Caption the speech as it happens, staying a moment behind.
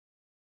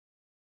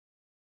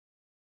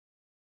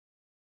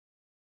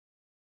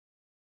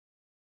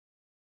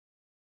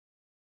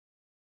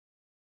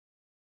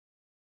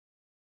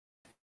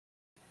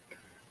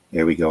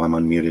There we go. I'm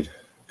unmuted.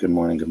 Good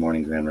morning,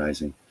 Grand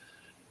Rising.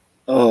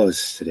 Oh,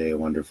 is today a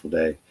wonderful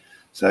day?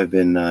 So I've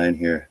been in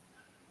here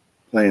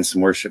playing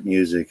some worship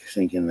music,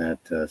 thinking that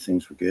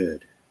things were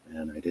good,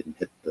 and I didn't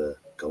hit the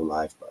go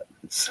live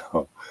button.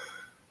 So,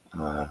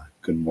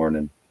 good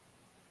morning.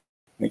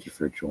 Thank you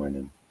for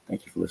joining.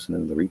 Thank you for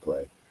listening to the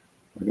replay.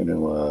 We're going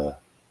to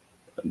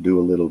do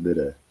a little bit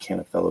of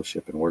Kaneh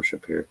fellowship and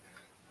worship here.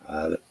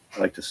 I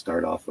like to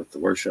start off with the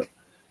worship,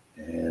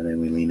 and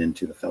then we lean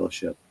into the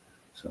fellowship.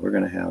 So we're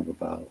going to have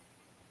about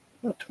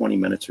 20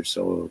 minutes or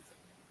so of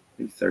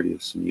maybe 30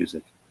 of some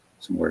music,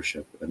 some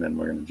worship, and then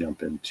we're going to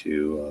jump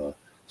into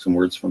some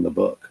words from the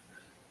book.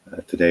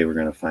 Today we're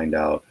going to find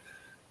out,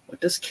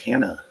 what does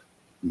Kaneh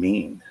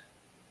mean?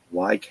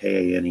 Why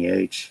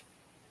Kaneh?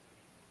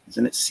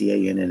 Isn't it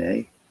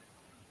Canna?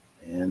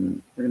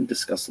 And we're going to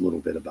discuss a little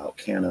bit about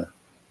Kaneh,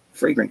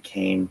 fragrant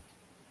cane,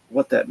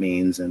 what that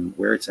means, and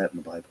where it's at in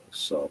the Bible.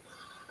 So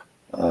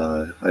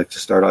I like to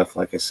start off,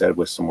 like I said,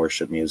 with some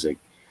worship music.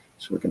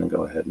 So we're going to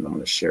go ahead and I'm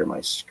going to share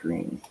my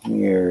screen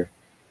here.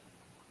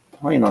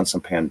 Playing on some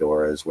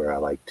Pandora is where I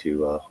like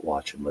to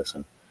watch and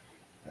listen.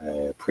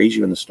 Praise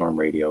You in the Storm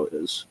Radio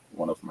is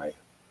one of my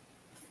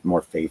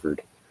more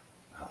favored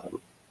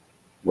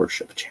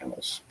worship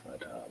channels.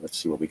 But let's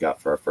see what we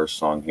got for our first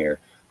song here.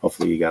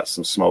 Hopefully you got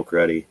some smoke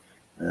ready.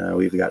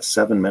 We've got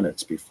 7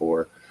 minutes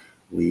before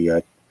we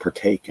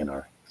partake in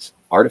our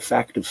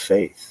artifact of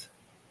faith,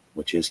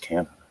 which is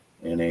Kaneh,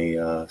 in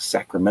a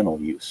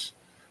sacramental use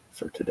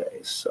for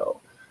today.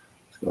 So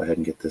let's go ahead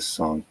and get this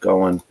song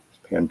going.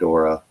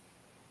 Pandora,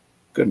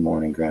 Good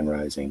Morning, Grand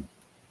Rising.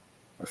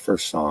 Our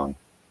first song,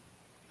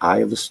 Eye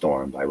of the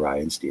Storm by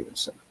Ryan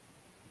Stevenson.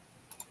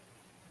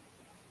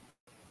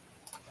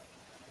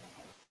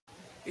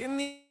 In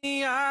the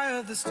eye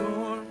of the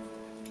storm,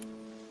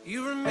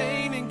 you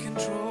remain in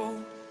control.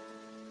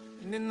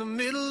 And in the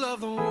middle of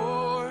the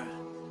war,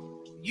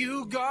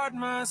 you guard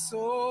my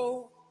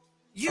soul.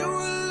 You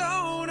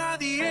alone are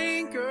the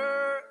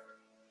anchor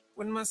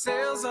when my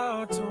sails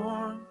are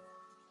torn.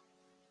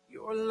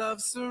 Your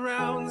love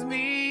surrounds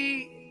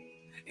me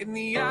in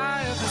the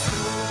eye of the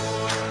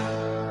storm.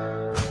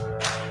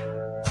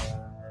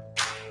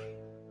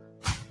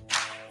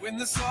 When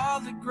the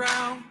solid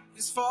ground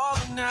is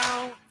falling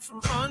out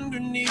from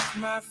underneath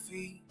my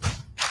feet,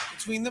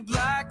 between the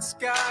black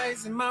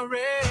skies and my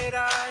red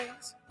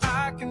eyes,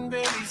 I can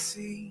barely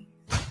see.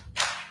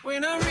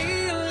 When I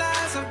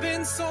realize I've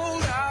been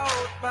sold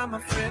out by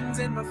my friends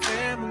and my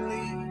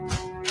family,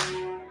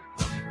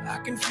 I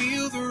can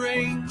feel the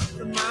rain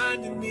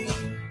reminding me.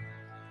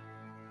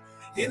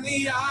 In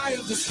the eye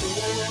of the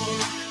storm,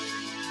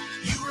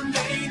 you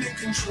remain in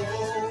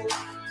control.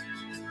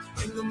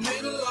 In the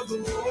middle of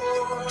the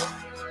war,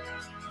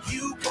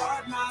 you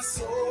guard my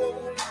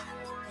soul.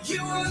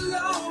 You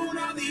alone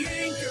are the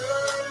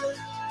anchor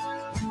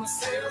when my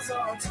sails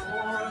are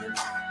torn.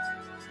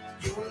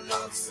 Your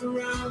love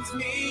surrounds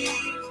me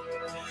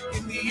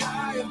in the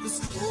eye of the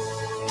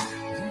storm.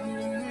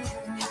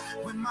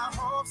 When my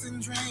hopes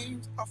and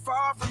dreams are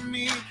far from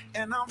me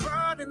and I'm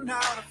running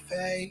out of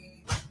faith,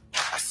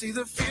 I see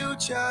the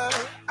future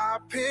I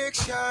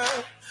picture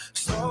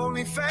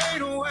slowly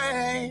fade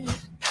away.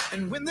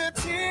 And when the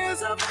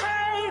tears of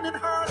pain and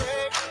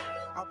heartache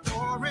are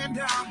pouring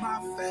down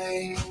my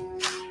face,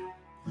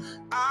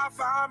 I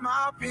find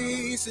my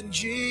peace in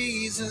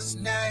Jesus'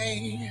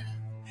 name.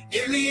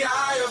 In the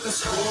eye of the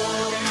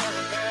storm,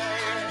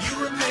 you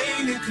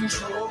remain in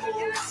control.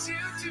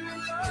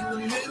 In the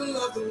middle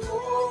of the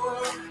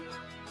war,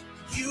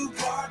 you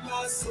guard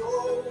my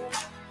soul.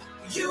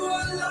 You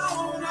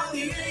alone are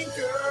the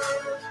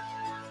anchor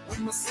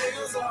when my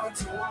sails are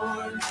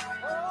torn.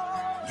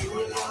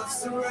 Your love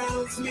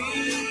surrounds me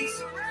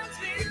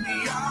in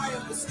the eye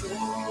of the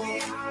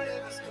storm.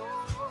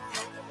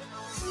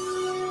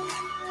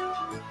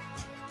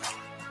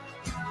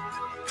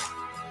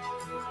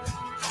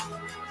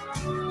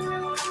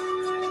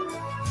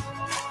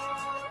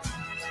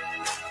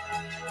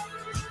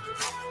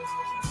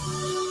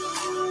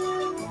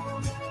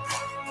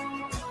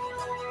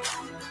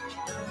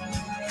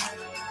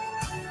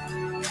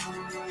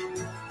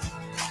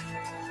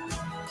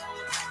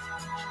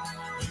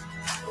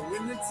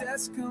 When the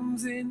test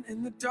comes in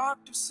and the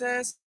doctor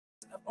says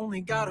I've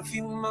only got a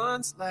few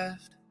months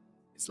left,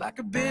 it's like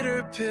a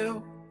bitter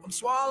pill I'm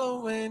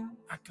swallowing.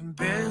 I can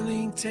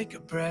barely take a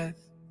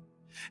breath.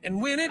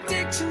 And when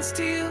addiction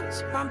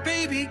steals my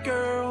baby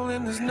girl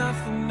and there's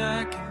nothing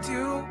I can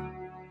do,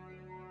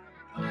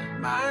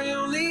 my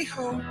only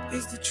hope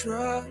is to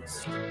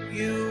trust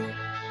you.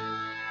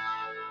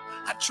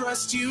 I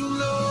trust you,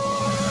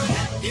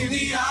 Lord. In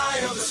the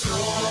eye of the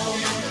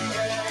storm,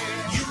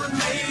 you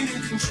remain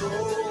in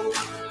control.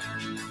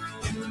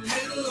 In the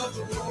middle of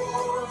the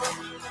war,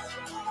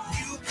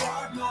 you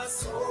guard my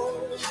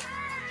soul.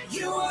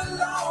 You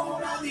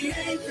alone are the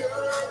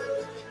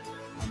anchor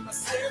when my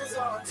sails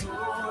are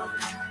torn.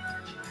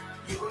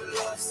 Your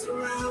love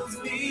surrounds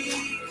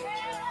me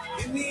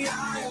in the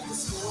eye of the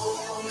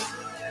storm.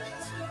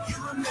 You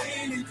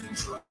remain in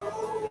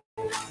control.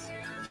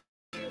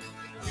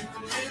 In the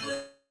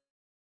middle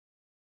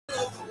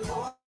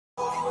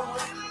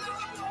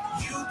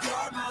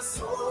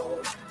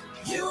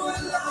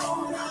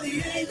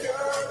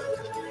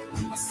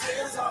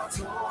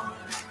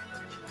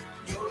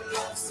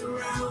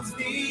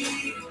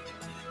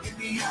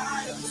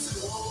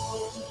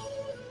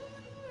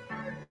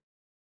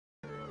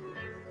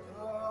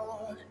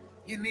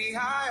in the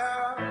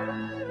higher,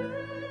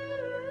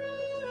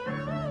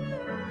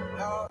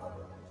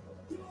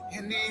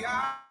 in the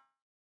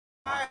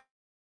higher,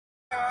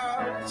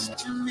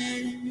 to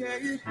me,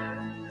 yeah.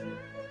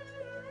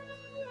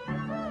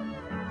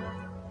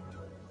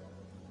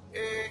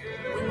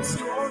 When the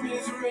storm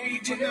is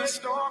raging,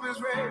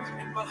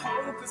 and my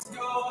hope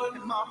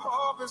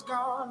is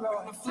gone,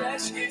 Lord. My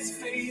flesh is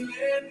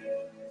failing,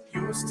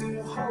 you're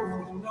still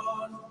holding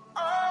on.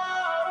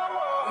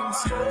 Oh, when the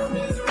storm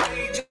is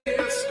raging,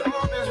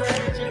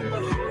 and my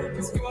hope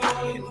is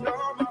gone,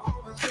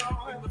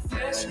 when my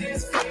flesh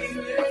is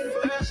failing,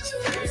 you're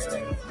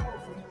still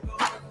holding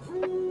on.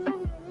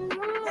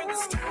 When the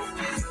storm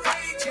is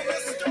raging,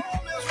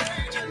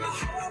 and my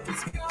hope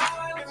is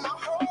gone,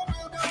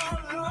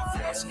 my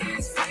flesh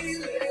is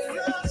failing,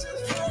 you're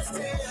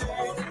still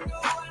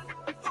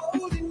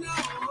holding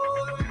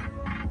on.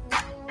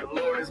 The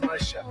Lord is my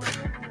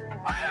shepherd,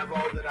 I have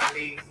all that I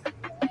need.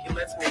 He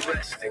lets me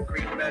rest in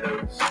green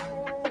meadows.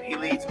 He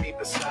leads me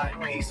beside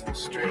peaceful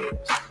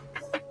streams.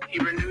 He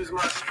renews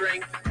my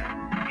strength.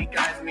 He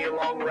guides me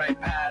along the right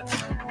paths,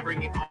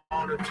 bringing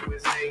honor to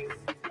his name.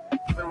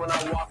 Even when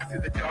I walk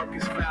through the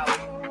darkest valley,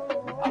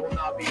 I will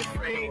not be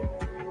afraid,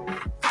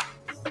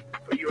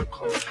 for you are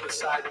close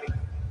beside me.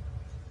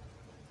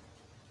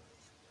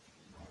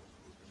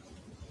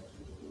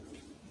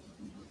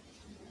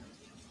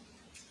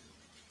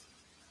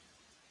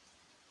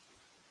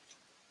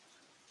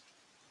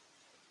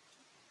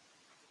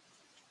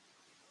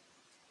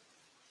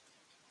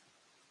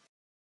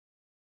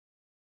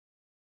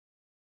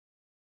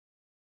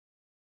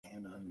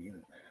 And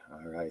unmute.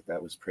 All right,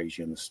 that was Praise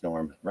You in the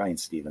Storm, Ryan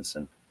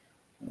Stevenson.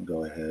 I'll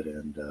go ahead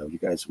and you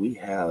guys, we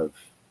have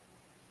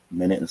a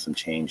minute and some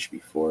change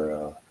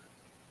before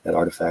that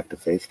Artifact of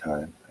Faith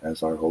time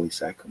as our Holy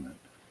Sacrament.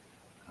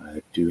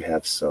 I do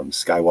have some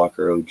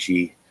Skywalker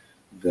OG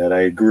that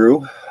I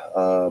grew,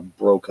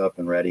 broke up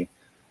and ready.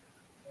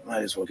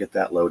 Might as well get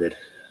that loaded.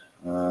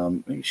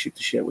 Maybe shoot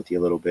the shit with you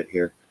a little bit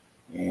here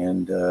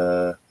and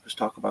just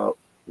talk about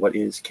what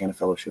is Kaneh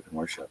Fellowship and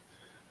Worship.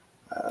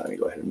 Let me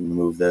go ahead and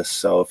remove this.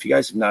 So if you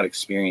guys have not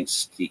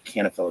experienced the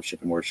Kaneh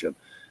Fellowship and Worship,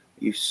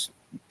 you used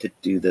to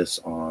do this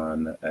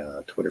on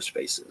Twitter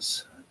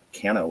Spaces.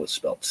 Kaneh was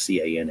spelled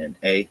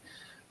C-A-N-N-A,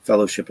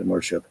 Fellowship and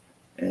Worship,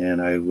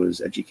 and I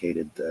was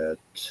educated that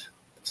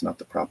it's not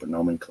the proper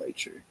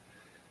nomenclature.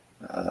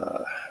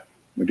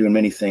 We're doing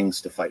many things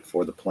to fight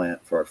for the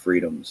plant, for our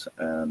freedoms,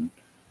 and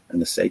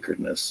the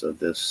sacredness of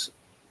this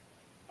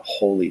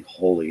holy,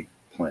 holy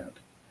plant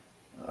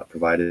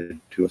provided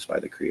to us by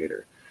the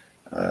Creator.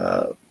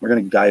 We're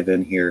going to dive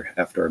in here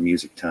after our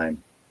music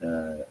time,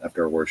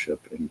 after our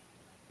worship, and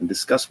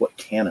discuss what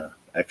Kaneh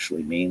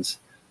actually means,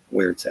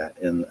 where it's at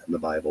in the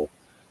Bible,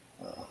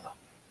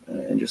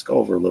 and just go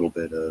over a little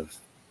bit of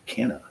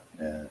Kaneh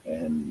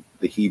and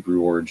the Hebrew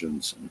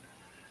origins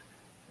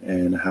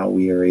and how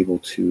we are able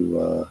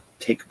to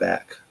take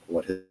back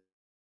what has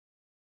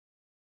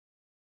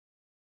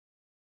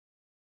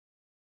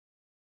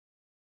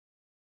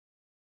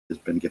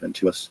been given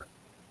to us,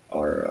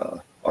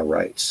 our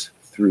rights,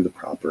 through the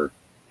proper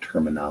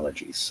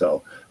terminology.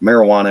 So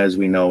marijuana, as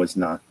we know, is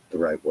not the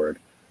right word.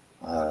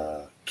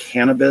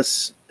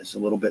 Cannabis is a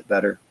little bit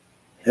better.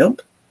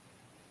 Hemp,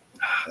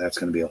 that's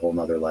going to be a whole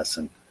nother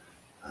lesson.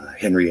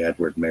 Henry,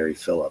 Edward, Mary,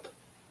 Philip,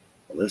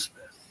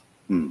 Elizabeth.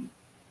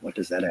 What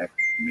does that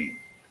actually mean?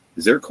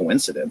 Is there a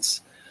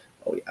coincidence?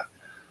 Oh yeah.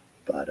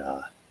 But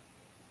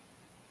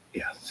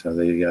yeah, so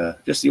the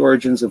just the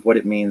origins of what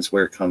it means,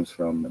 where it comes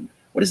from, and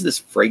what is this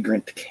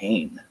fragrant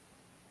cane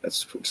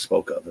that's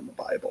spoke of in the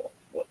Bible?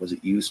 What was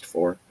it used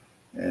for,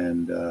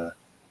 and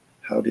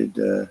how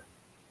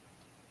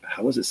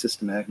was it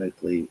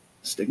systematically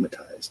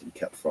stigmatized and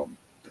kept from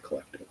the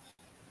collective?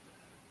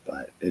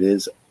 But it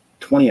is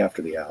 20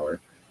 after the hour.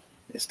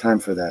 It's time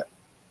for that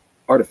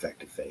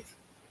Artifact of Faith,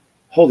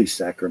 Holy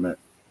Sacrament,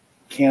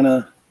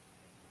 Kaneh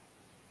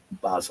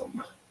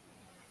Basm.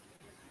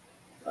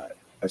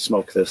 I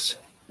smoke this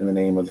in the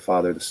name of the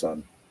Father, the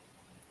Son,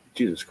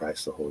 Jesus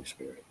Christ, the Holy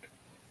Spirit,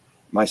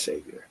 my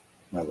Savior,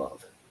 my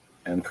love,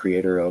 and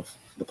creator of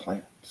the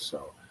plant.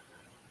 So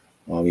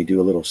while we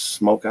do a little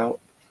smoke out,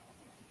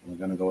 we're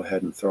going to go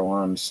ahead and throw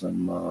on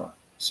some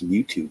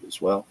YouTube as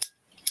well.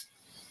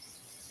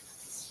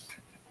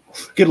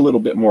 Get a little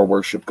bit more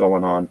worship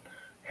going on,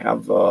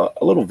 have a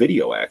little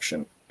video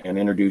action, and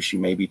introduce you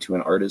maybe to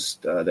an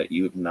artist that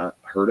you have not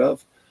heard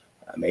of.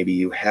 Maybe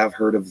you have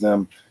heard of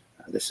them.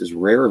 This is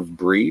Rare of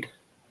Breed,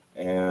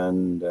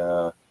 and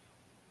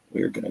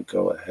we're going to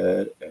go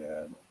ahead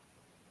and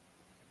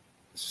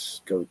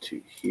go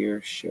to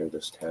here, share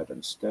this tab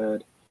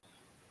instead.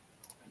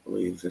 I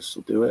believe this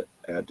will do it.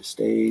 Add to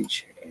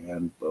stage,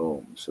 and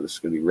boom. So this is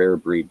going to be Rare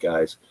Breed,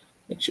 guys.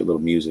 Get you a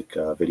little music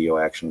video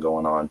action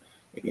going on.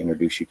 Maybe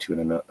introduce you to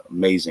an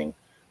amazing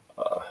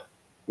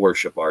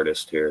worship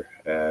artist here.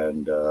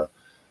 And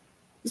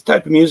this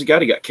type of music,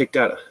 I got kicked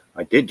out of.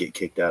 I did get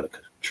kicked out of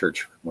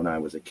church when I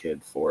was a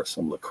kid for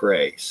some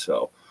Lecrae.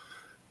 So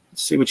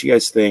let's see what you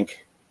guys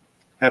think.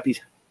 Happy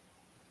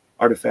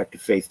Artifact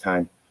of Faith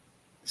time,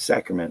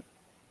 Sacrament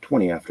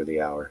 20 after the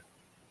hour.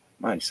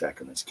 My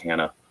sacraments,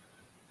 Kaneh.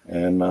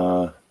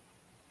 And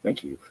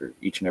thank you for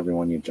each and every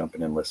one you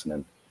jumping in,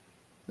 listening.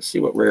 Let's see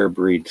what Rare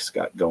Breed's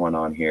got going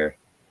on here.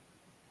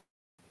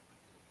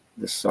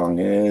 This song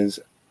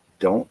is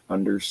Don't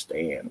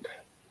Understand.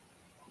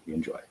 You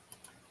enjoy.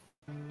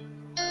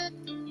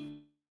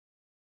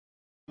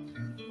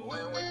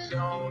 When we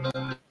don't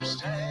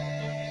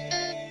understand,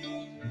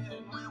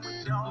 when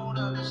we don't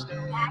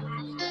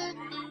understand.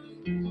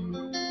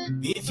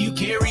 If you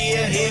carry a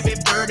heavy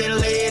burden,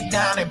 lay it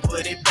down and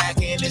put it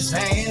back in his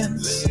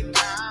hands.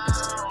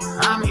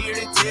 I'm here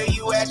to tell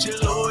you at your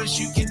lowest,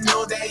 you can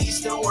know that he's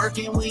still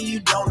working when you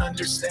don't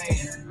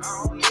understand.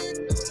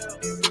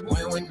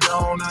 When we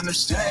don't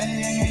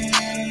understand,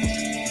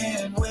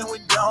 when we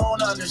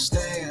don't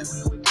understand,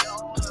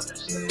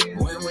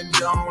 when we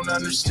don't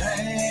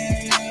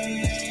understand,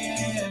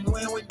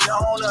 when we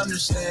don't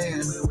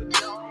understand.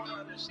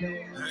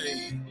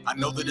 Hey, I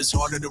know that it's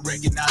harder to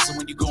recognize it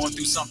when you're going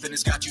through something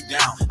that's got you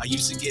down. I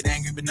used to get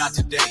angry, but not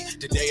today.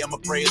 Today I'ma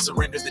pray and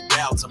surrender the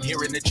doubts. I'm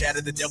hearing the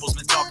chatter, the devil's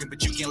been talking,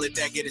 but you can't let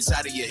that get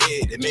inside of your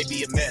head. It may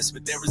be a mess,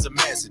 but there is a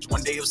message.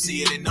 One day you'll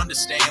see it and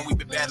understand. We've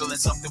been battling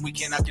something we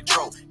cannot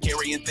control,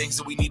 carrying things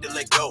that we need to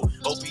let go.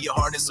 Open your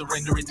heart and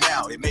surrender it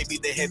now. It may be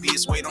the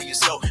heaviest weight on your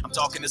soul. I'm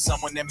talking to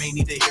someone that may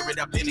need to hear it.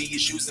 I've been in your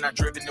shoes and I've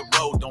driven the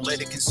road. Don't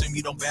let it consume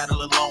you, don't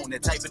battle alone.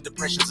 That type of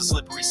depression's a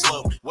slippery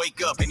slope.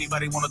 Wake up,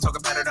 anybody wanna talk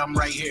about it? I'm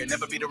right here.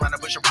 Never beat around the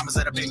bush, I promise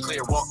that I've been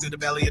clear. Walk through the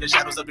valley of the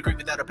shadows of the creek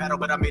without a paddle,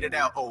 but I made it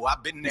out. Oh,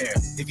 I've been there.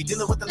 If you're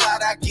dealing with a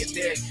lot, I get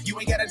there. You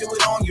ain't gotta do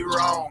it on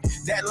your own.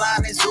 That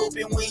line is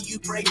open when you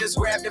pray, just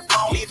grab the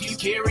phone. If you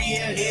carry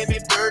a heavy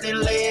burden,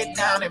 lay it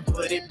down and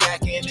put it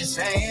back in his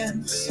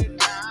hands.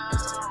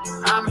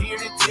 I'm here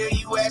to tell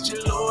you at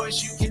your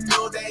lowest, you can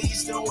know that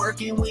he's still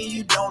working when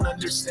you don't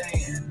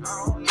understand.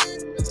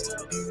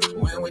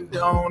 When we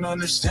don't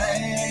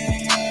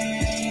understand,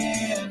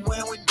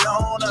 when we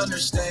don't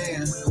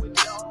understand,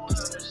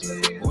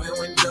 when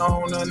we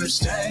don't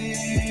understand,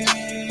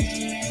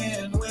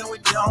 when we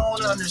don't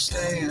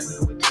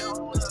understand.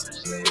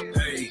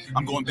 Hey,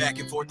 I'm going back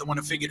and forth, I want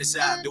to figure this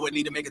out. Do I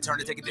need to make a turn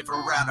to take a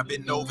different route? I've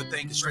been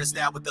overthinking, stressed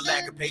out with the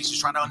lack of patience,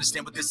 trying to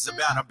understand what this is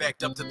about. I'm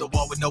backed up to the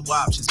wall with no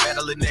options,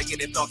 battling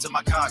negative thoughts in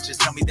my conscience.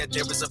 Tell me that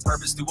there is a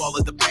purpose through all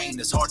of the pain.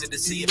 It's harder to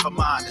see if I'm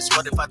honest.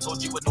 What if I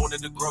told you in order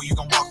to grow, you're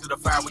gonna walk through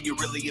the fire when you're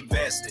really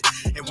invested?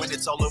 And when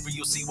it's all over,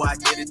 you'll see why I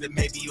did it, then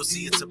maybe you'll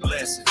see it's a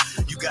blessing.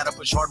 You gotta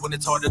push hard when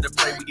it's harder to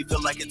pray. When you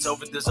feel like it's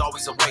over, there's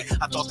always a way.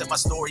 I thought that my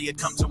story had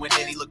come to an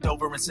end. He looked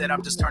over and said,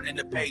 I'm just turning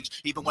the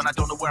page. Even when I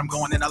don't know where I'm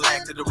going and I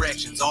lack the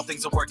directions, all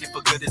things are working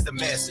for good is the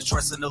message.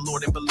 Trust in the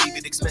Lord and believe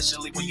it,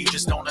 especially when you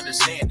just don't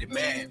understand it,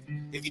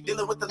 man. If you're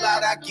dealing with a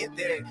lot, I get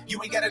there.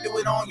 You ain't gotta do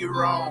it on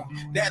your own.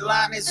 That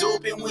line is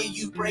open when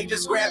you pray,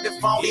 just grab the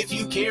phone. If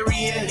you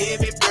carry a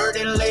heavy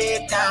burden, lay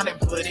it down and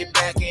put it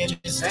back in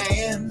his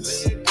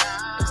hands.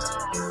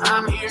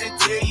 I'm here to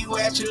tell you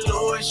at your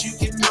lowest, you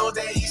can know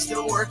that he's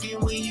still working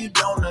when you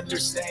don't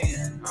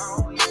understand.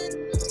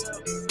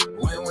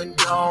 When we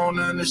don't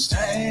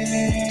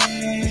understand,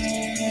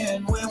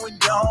 when we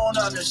don't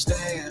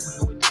understand,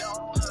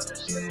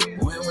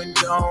 when we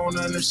don't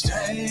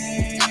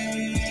understand,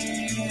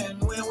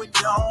 when we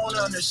don't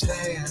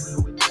understand.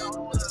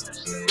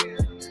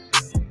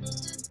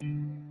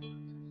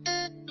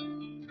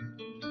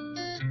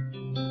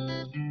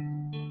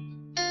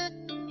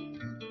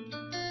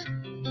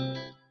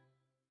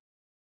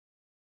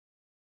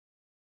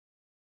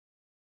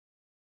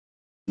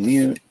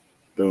 Mute.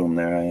 Boom,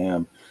 there I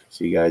am.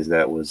 So you guys,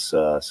 that was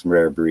some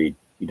Rare Breed,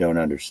 You Don't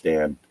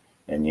Understand.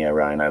 And yeah,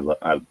 Ryan,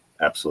 I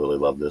absolutely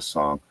love this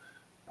song.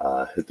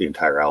 Hit the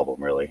entire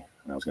album, really.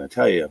 And I was going to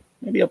tell you,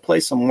 maybe I'll play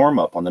some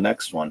warm-up on the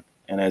next one.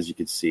 And as you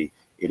can see,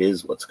 it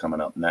is what's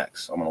coming up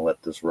next. So I'm going to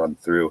let this run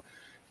through,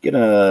 get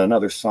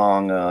another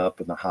song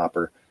up in the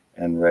hopper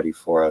and ready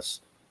for us.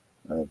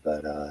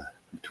 But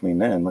between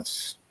then,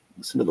 let's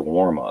listen to the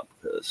warm-up,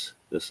 because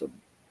this is a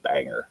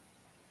banger.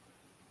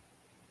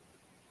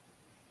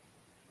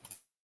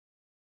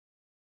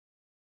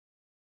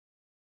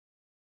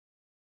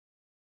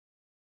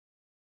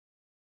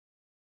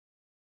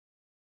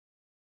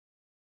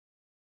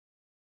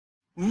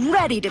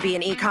 Ready to be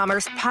an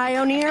e-commerce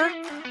pioneer?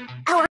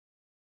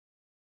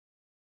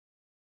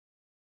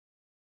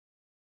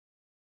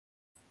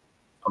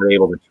 Are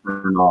able to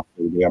turn off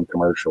the damn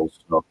commercials,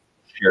 so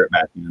share it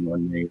back in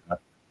when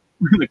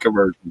the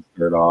commercials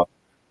start off.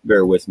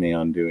 Bear with me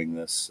on doing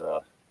this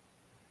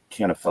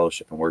Kaneh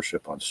Fellowship and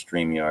Worship on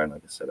StreamYard.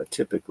 Like I said, I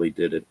typically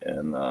did it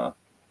in oh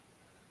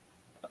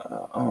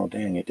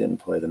dang, it didn't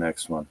play the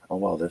next one. Oh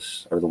well,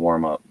 this or the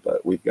warm-up,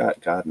 but we've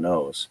got God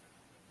Knows,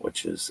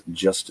 which is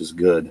just as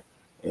good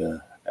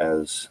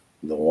as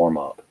the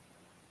warm-up.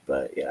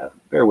 But yeah,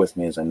 bear with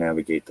me as I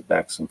navigate the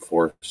backs and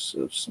forths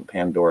of some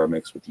Pandora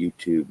mixed with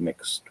YouTube,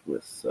 mixed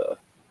with a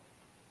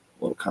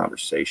little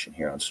conversation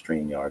here on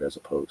StreamYard as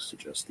opposed to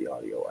just the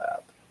audio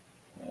app.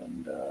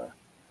 And I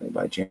think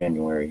by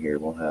January here,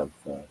 we'll have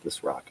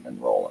this rocking and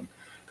rolling.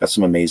 Got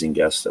some amazing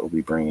guests that we'll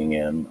be bringing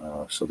in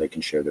so they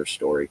can share their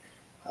story.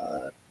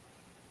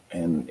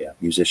 and yeah,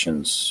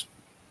 musicians,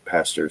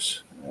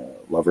 pastors,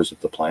 lovers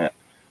of the plant,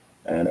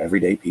 and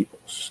everyday people.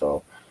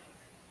 So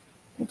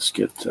let's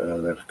get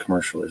that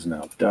commercial is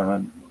now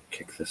done. We'll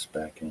kick this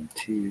back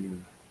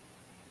into.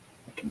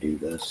 I can do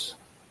this.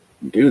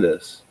 Do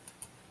this.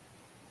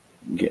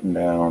 Getting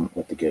down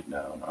with the get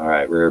down. All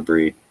right, Rare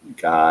Breed.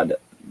 God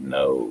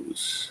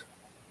knows.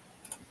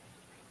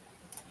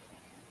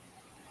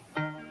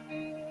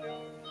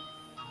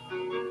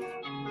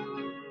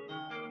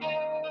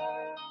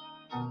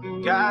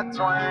 God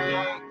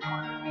twang.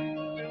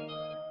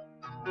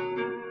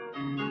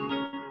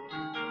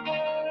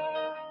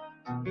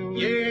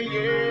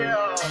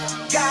 Yeah.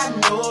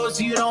 God knows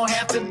you don't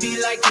have to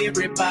be like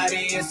everybody.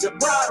 It's a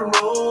broad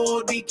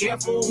road. Be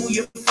careful who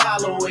you're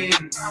following.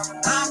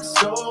 I'm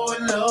so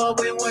in love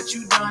with what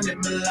you done in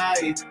my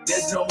life.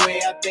 There's no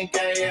way I think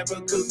I ever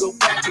could go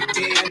back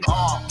again.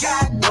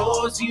 God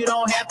knows you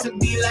don't have to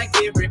be like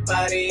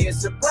everybody.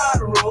 It's a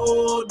broad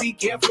road. Be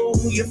careful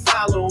who you're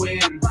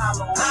following.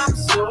 I'm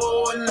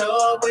so in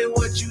love with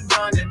what you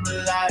done in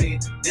my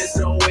life. There's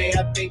no way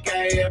I think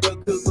I ever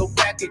could go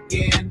back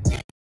again.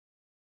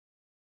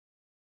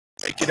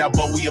 Make it out,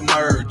 but we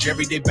emerge.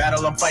 Everyday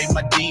battle, I'm fighting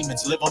my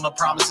demons. Live on the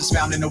promises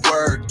found in the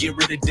word. Get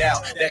rid of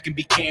doubt, that can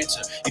be cancer.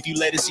 If you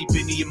let it seep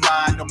into your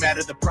mind, no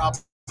matter the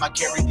problem, I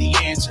carry the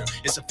answer.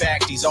 It's a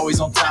fact, he's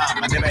always on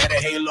time. I never had a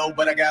halo,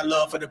 but I got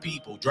love for the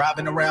people.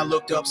 Driving around,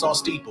 looked up, saw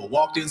steeple.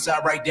 Walked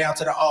inside, right down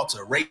to the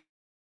altar. Raise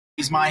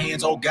my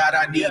hands, oh God,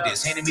 I need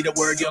this. Handing me the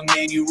word, young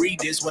man, you read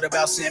this. What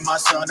about sin, my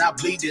son? I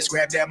bleed this.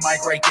 Grab that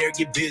mic right there,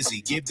 get busy.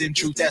 Give them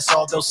truth, that's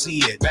all they'll see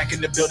it. Back in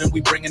the building,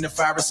 we bringing the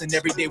virus. And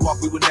everyday walk,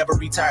 we will never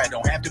retire.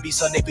 Don't have to be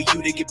Sunday for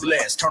you to get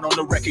blessed. Turn on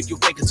the record, you'll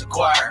think it's a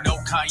choir. No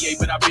Kanye,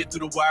 but I've been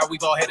through the wire.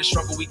 We've all had a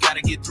struggle, we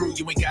gotta get through.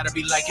 You ain't gotta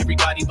be like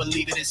everybody,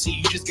 believe it and see.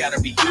 You just gotta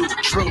be you,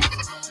 truth.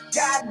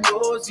 God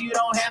knows you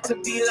don't have to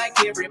be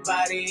like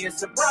everybody.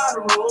 It's a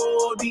broad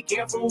road. Be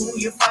careful who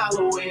you're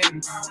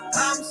following.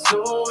 I'm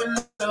so in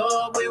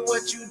love with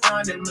what you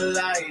done in my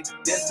life.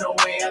 There's no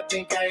way I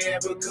think I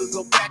ever could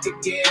go back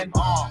again.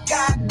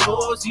 God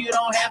knows you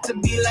don't have to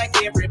be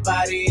like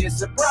everybody.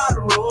 It's a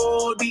broad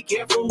road. Be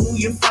careful who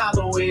you're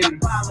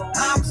following.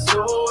 I'm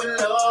so in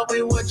love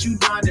with what you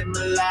done in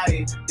my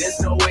life. There's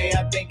no way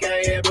I think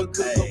I ever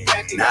could go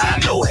back again. Now I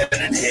know heaven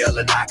and hell,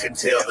 and I can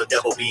tell the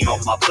devil be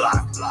on my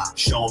block.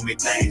 Showing me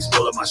things,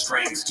 pulling my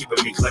strings,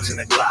 keeping me clutching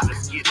the Glock.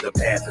 The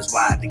path is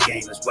wide, the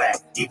game is whack.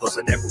 Evil's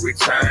will never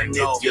return.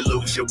 If you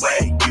lose your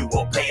way, you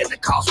won't pay, and the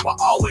cost will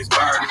always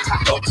burn.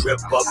 Don't trip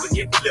up and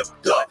get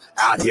flipped up.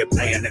 Out here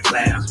playing the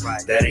clown.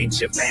 That ain't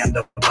your fan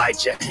to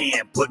bite your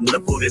hand, putting the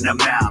food in the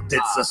mouth.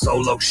 It's a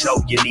solo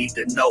show, you need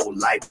to know.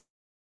 Life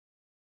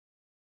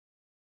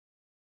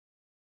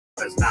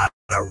is not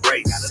a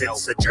race.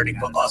 It's a journey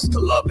for us to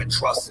love and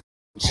trust.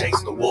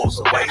 Chase the wolves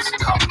away, so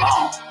come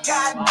on.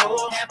 God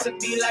don't have to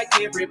be like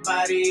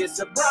everybody. It's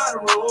a broad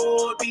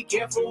road. Be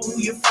careful who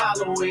you're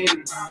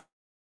following.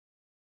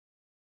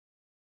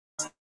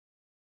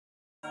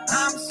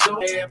 I'm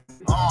so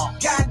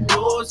God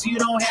knows you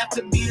don't have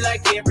to be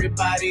like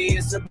everybody.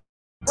 It's a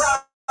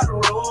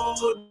broad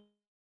road.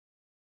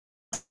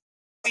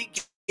 Be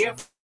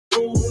careful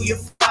who you're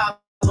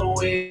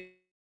following.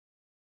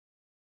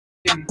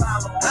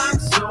 I'm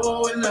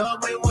so in love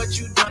with what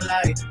you done,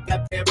 like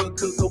I never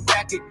could go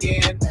back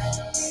again.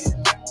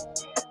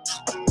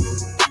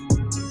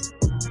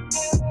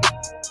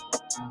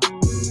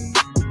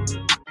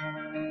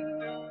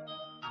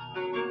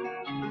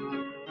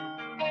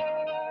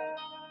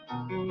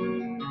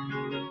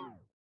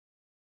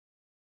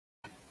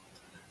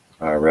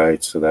 All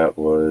right, so that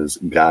was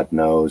God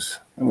Knows.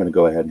 I'm going to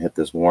go ahead and hit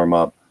this warm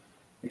up.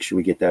 Make sure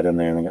we get that in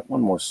there. And I got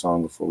one more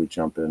song before we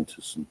jump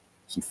into some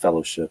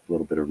fellowship, a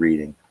little bit of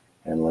reading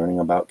and learning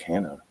about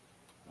Kaneh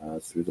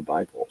through the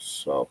Bible.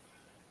 So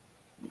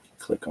you can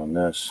click on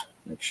this,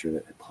 make sure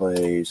that it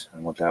plays. I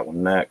want that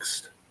one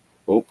next.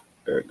 Oh,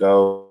 there it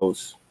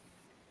goes.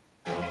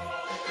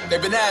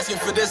 They've been asking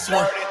for this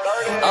one.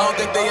 I don't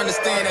think they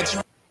understand that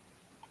you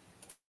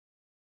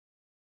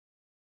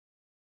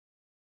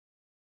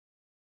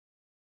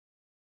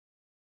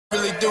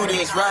really do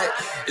this, right?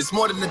 It's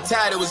more than the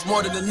title, it's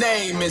more than the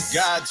name. It's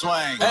God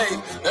twang. Hey,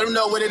 let them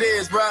know what it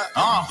is, bro.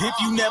 If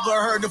you never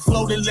heard the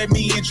flow, then let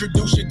me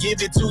introduce you,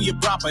 give it to you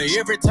proper.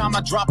 Every time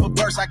I drop a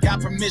verse, I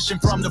got permission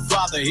from the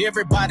Father.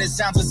 Everybody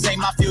sounds the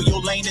same, I feel your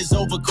lane is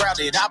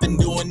overcrowded. I've been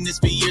doing this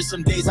for years,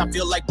 some days I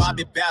feel like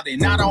Bobby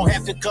Bowden. I don't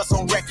have to cuss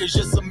on records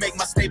just to make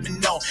my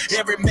statement known.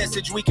 Every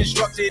message we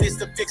constructed is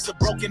to fix a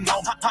broken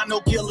home. I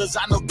know killers,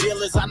 I know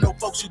dealers, I know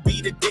folks who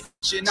beat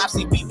addiction. I've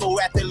seen people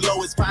at their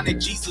lowest, finding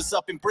Jesus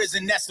up in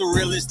prison. That's the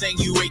realest thing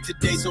you ate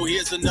today, so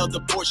here's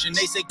another portion.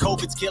 They say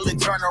COVID's killing,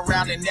 turn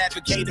around and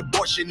advocate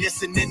abortion.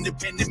 It's an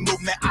independent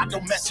movement, I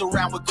don't mess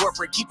around with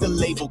corporate. Keep the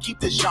label, keep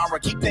the genre,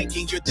 keep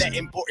thinking you're that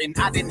important.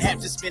 I didn't have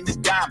to spend a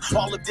dime,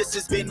 all of this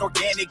has been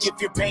organic.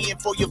 If you're paying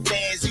for your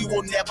fans, you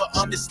will never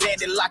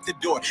understand it. Lock the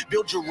door,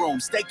 build your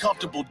room, stay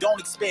comfortable, don't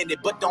expand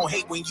it. But don't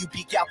hate when you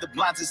peek out the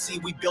blinds and see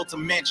we built a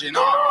mansion.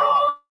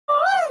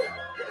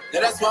 Now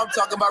that's what I'm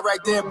talking about right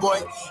there,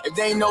 boy. If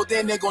they ain't know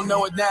then, they gon'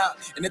 know it now.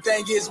 And the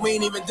thing is, we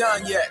ain't even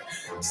done yet.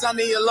 Sound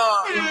the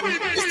alarm.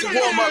 It's the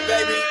warm-up,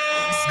 baby.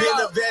 Been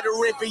a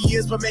veteran for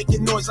years, but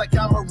making noise like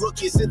I'm a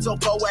rookie. Since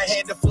Opo, I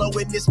had the flow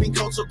in this been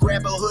cold, so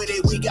grab a hoodie.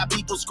 We got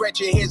people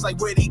scratching heads like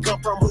where'd he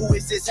come from? Who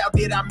is this? How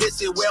did I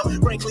miss it? Well,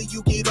 frankly,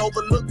 you get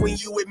overlooked when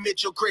you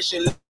admit you're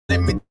Christian.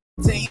 Let me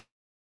tell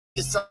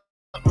you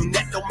something.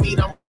 That don't mean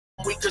I'm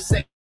weak or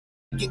second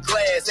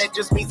class. That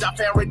just means I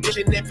found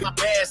redemption in my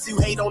past. You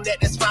hate on that,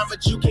 that's fine,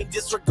 but you can't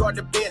disregard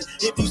the bin.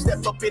 If you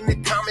step up in the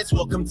comments,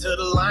 welcome to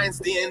the Lions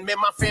Den. Man,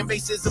 my fan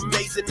base is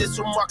amazing. It's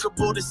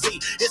remarkable to see.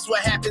 It's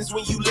what happens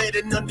when you let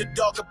an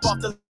underdog up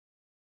off the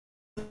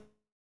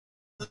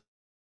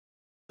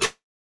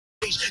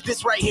leash.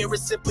 This right here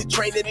is simply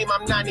training him.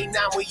 I'm 99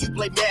 when you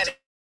play Madden.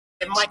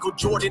 And Michael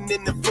Jordan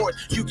in the fourth.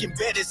 You can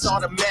bet it's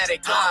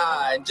automatic.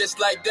 And just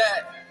like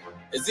that,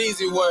 it's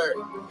easy word.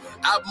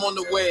 Album on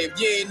the wave,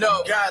 you ain't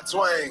know. God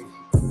twang.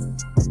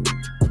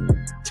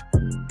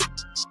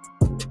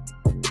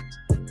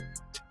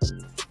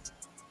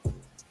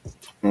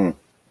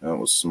 That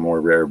was some more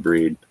Rare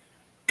Breed.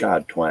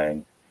 God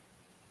twang.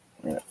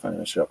 We're gonna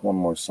finish up one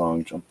more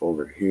song, jump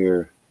over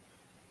here,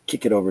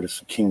 kick it over to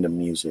some Kingdom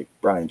music,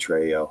 Brian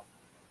Trejo.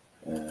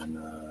 And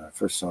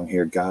first song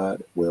here,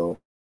 God Will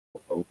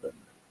Open,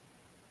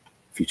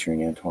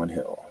 featuring Antoine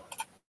Hill.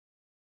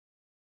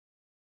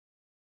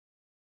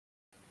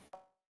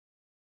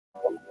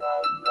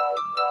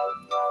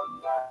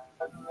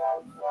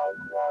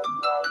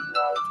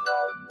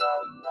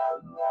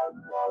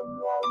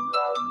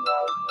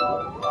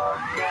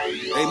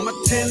 Hey,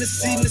 my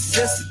Tennessee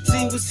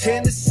necessity was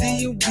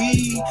Hennessy and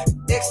weed.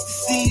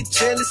 Ecstasy and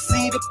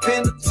jealousy, the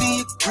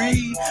penalty of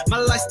greed. My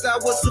lifestyle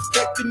was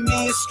affecting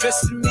me and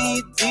stressing me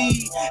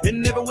indeed.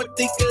 And everyone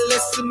thinking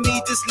less of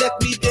me just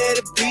left me there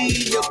to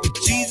be. Yo, but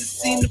Jesus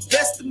seen the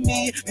best of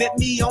me, met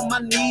me on my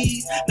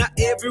knees. Now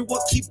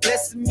everyone keep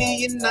blessing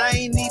me and I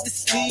ain't need to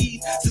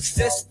sneeze.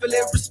 Successfully,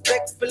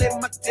 respectfully,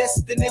 my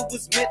destiny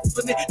was meant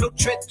for me. No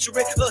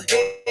treachery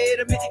ahead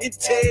of me,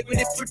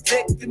 integrity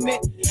protected me.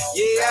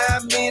 Yeah, I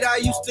admit I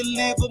used to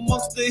live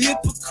amongst the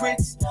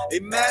hypocrites. A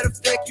matter of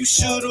fact, you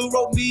should've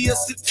wrote me a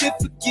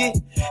certificate.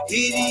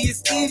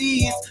 Hideous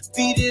idiots,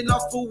 feeding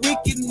off of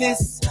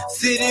wickedness,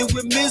 sitting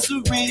with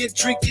misery and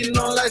drinking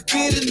on like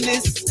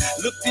bitterness.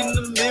 Looked in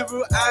the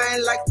mirror, I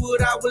ain't like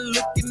what I was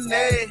looking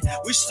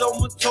at. Wish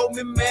someone told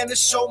me, man, to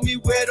show me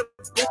where the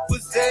book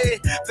was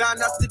at.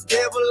 Found out the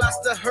devil likes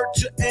to hurt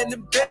you and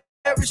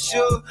embarrass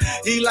you.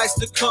 He likes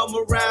to come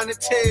around and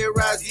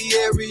terrorize the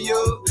area,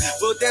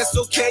 but that's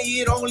okay,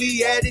 it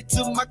only added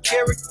to my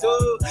character.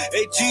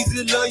 Hey,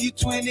 Jesus love you,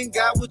 twin, and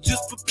God was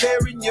just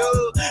preparing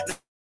you.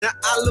 Now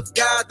I love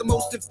God the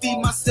most and feed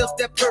myself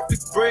that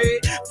perfect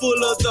bread,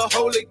 full of the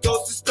Holy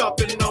Ghost and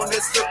stomping on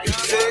that serpent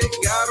head.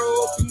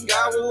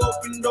 God will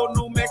open, don't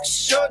no make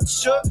shut.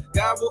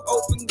 God will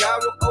open,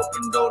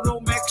 don't no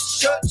make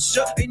shut.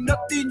 Ain't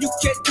nothing you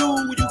can't do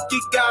when you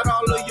get God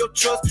all of your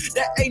trust.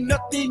 That ain't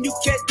nothing you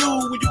can't do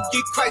when you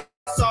get Christ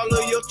all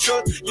of your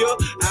trust. Yo,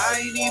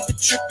 I ain't even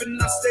tripping,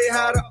 I say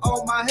hi to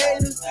all my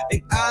haters.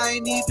 And I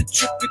ain't even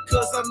tripping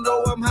cause I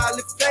know I'm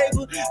highly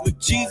favored. With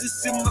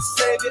Jesus in my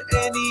savior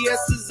and he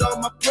answers all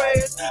my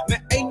prayers.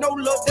 Man, ain't no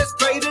love that's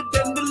greater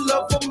than the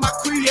love of my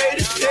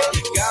creator.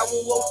 God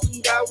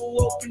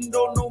will open,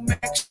 don't no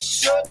max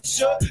shut.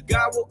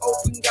 God will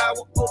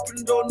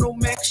open, don't no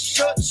max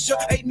shut.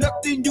 Ain't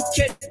nothing you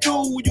can't do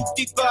when you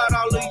get God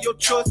all of your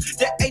trust.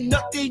 There ain't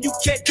nothing you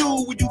can't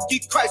do when you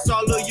get Christ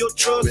all of your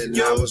trust. Man,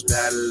 I was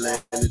battling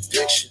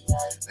addiction,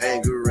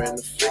 anger and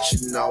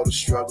affliction. All the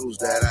struggles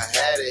that I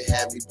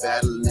had me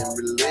battling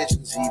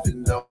religions.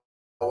 Even though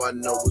I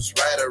know what's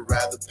right, I'd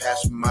rather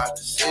pass with my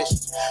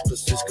decisions.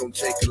 Plus it's gonna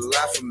take a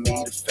lot for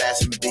me to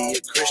fast and be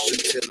a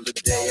Christian. Till the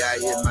day I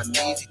hit my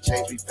knees, he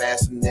changed me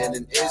fast and in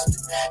an instant.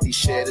 He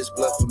shed his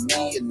blood for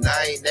me and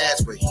I ain't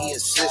asked, but he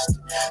insisted.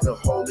 The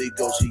Holy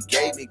Ghost he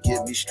gave me,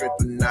 give me strength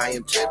when I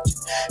am tempted.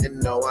 And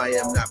no, I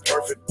am not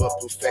perfect, but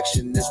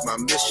perfection is my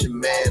mission,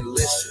 man.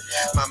 Listen,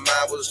 my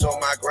mind was on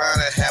my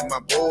grind, I had my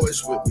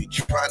boys with me,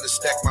 trying to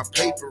stack my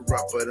paper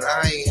up, but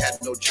I ain't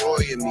had no joy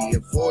in me.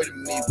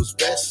 Avoiding me was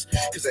best,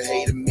 cause I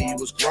hated me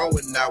was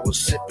growing. I was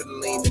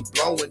sipping, leaning,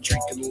 blowing,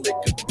 drinking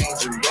liquor,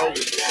 beans and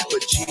rolling.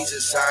 But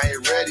Jesus, I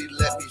ain't ready,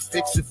 let me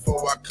fix it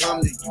before I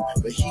come to you.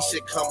 But he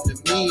said come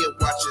to me and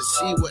watch and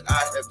see what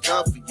I have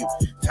done for you.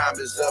 Time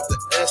is of the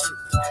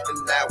essence,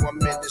 and now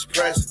I'm in his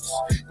presence.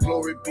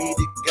 Glory be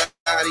to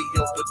God, he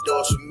opened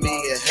doors for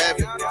me in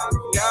heaven.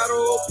 God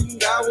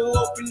will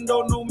open,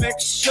 don't no make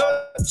shut.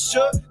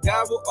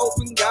 God will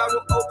open,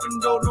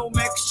 don't no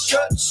make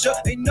shut.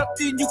 Ain't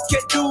nothing you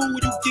can't do when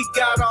you get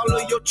God all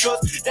of your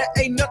trust. That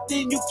ain't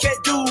nothing you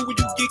can't do when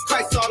you get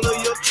Christ all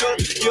of your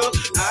trust. Yo,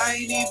 I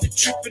ain't even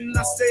tripping,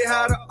 I say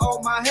hi to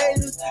all my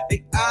haters.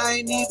 Hey, I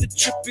ain't even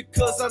tripping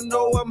cause I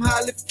know I'm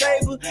highly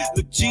favored.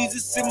 Look,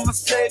 Jesus in my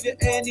savior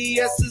and he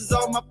answers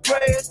all my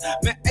prayers.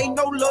 Man, ain't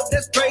no love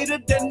that's greater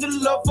than the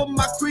love of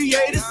my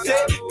creator.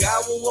 Said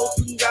God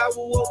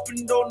will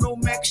open, don't no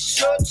max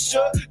shut.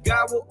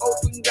 God will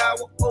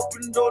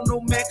open, open door,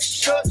 no max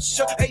shut.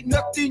 Ain't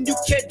nothing you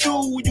can't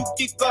do when you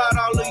get God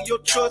all of your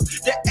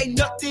trust. There ain't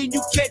nothing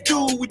you can't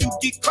do when you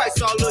get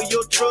Christ all of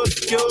your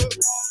trust, yeah.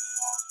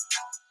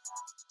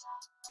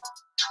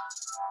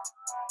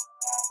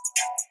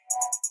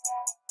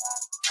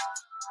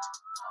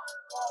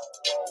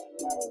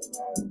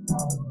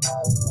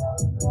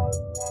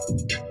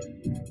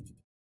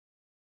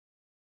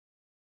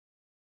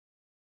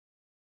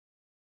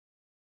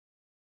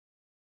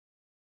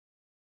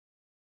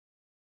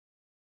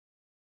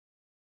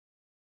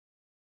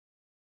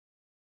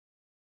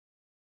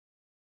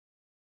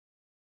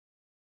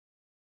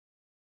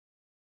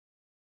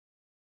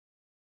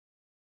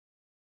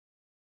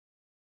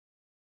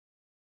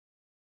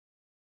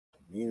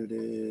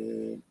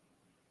 Muted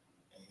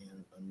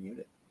and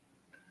unmuted.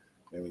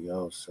 There we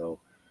go. So,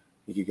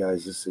 thank you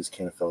guys. This is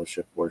Kaneh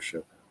Fellowship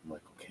Worship. I'm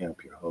Michael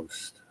Kamp, your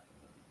host.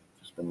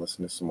 Just been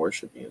listening to some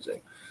worship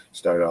music.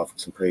 Started off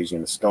with some Praise You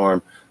in the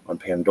Storm on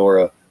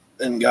Pandora,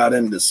 then got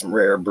into some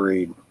Rare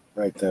Breed.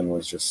 Right then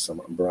was just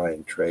some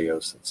Brian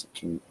Trejos and some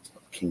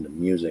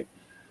Kingdom music.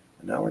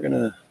 And now we're going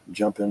to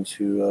jump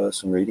into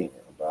some reading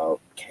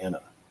about Kaneh.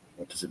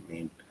 What does it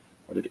mean?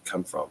 Where did it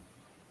come from?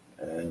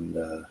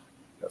 And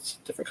that's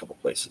a different couple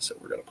places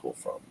that we're going to pull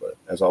from. But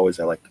as always,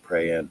 I like to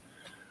pray in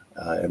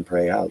and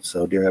pray out.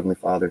 So, dear Heavenly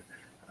Father,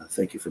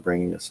 thank you for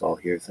bringing us all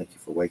here. Thank you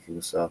for waking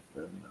us up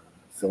and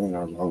filling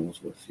our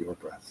lungs with your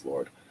breath,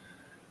 Lord.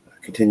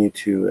 Continue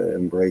to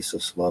embrace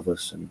us, love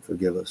us, and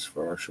forgive us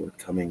for our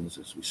shortcomings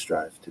as we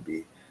strive to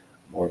be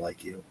more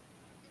like you.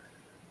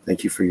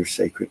 Thank you for your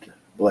sacred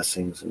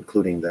blessings,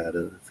 including that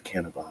of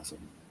cannibalism.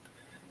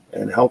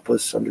 And help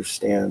us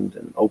understand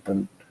and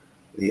open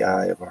the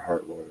eye of our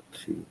heart, Lord,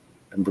 to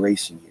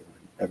embracing you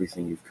and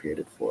everything you've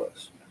created for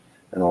us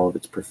and all of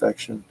its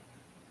perfection.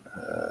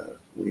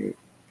 We're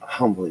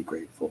humbly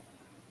grateful,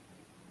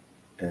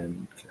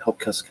 and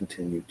help us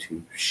continue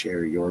to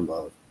share your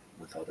love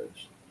with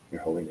others. In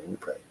your holy name we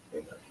pray.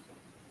 Amen.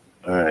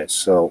 All right,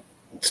 so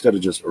instead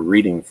of just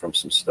reading from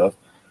some stuff,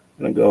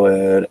 I'm going to go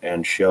ahead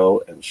and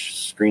show and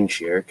screen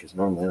share, because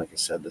normally, like I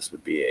said, this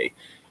would be a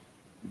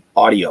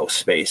audio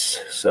space.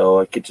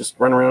 So I could just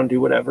run around and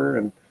do whatever,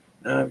 and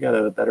now I've got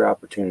a better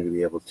opportunity to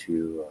be able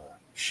to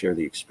share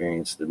the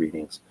experience, the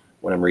readings,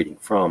 what I'm reading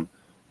from,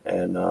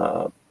 and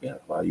allow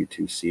you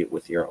to see it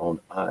with your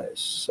own eyes.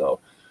 So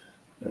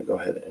I'm going to go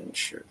ahead and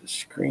share the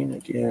screen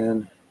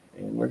again,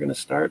 and we're going to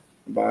start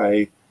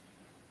by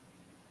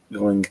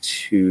going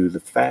to the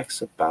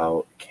facts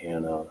about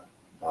Kaneh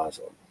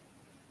Basam.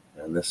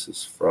 And this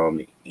is from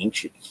the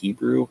Ancient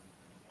Hebrew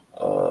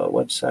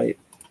website.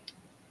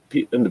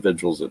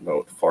 Individuals that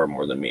know it far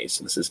more than me.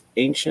 So this is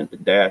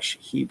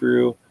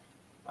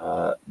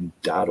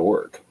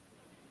ancient-hebrew.org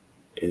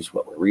is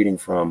what we're reading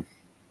from.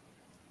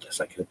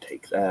 Guess I could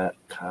take that,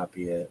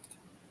 copy it.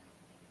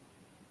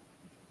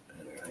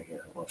 And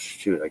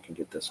I can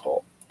get this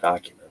whole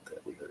document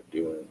that we are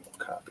doing. We'll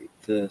copy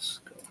this,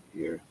 go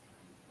here,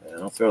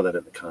 and I'll throw that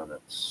in the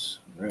comments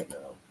right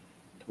now,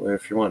 to where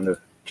if you're wanting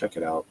to check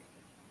it out,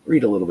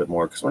 read a little bit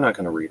more, because we're not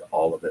going to read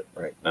all of it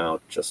right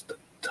now, just a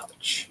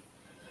touch.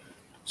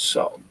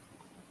 So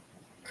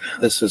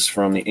this is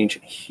from the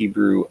Ancient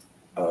Hebrew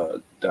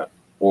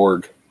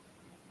 .org.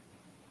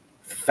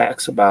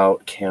 Facts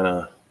about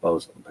Kaneh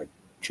Basam by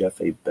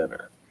Jeff A.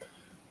 Benner.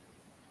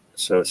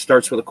 So it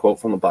starts with a quote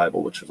from the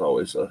Bible, which is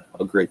always a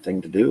great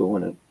thing to do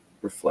when it's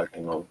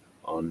reflecting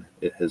on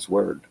his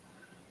word.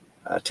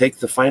 Take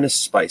the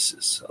finest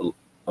spices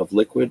of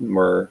liquid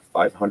myrrh,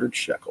 500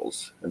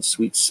 shekels, and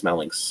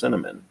sweet-smelling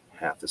cinnamon,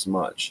 half as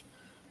much.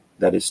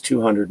 That is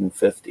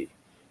 250.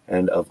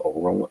 And of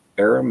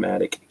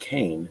aromatic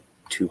cane,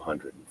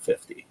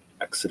 250.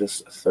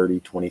 Exodus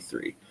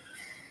 30:23.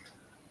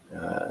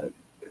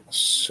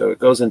 So it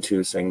goes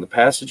into saying the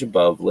passage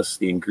above lists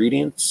the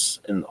ingredients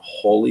in the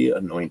holy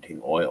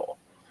anointing oil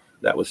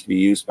that was to be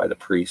used by the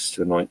priests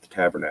to anoint the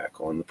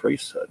tabernacle and the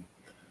priesthood.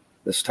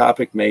 This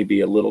topic may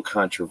be a little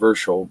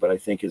controversial, but I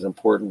think is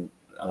important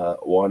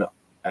one,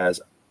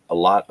 as a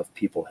lot of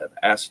people have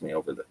asked me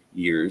over the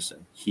years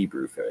in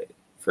Hebrew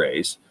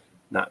phrase,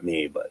 not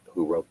me, but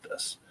who wrote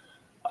this.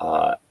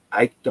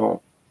 I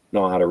don't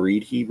know how to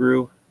read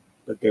Hebrew,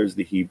 but there's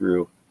the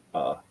Hebrew.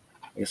 I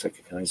guess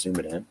can I zoom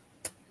it in?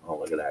 Oh,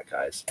 look at that,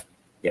 guys.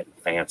 Getting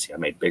fancy. I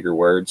made bigger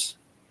words.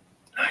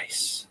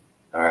 Nice.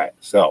 All right,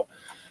 so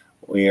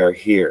we are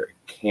here.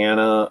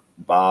 Kaneh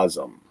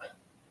Basam,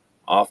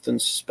 often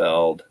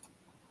spelled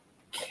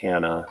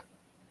Kaneh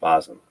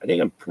Basam. I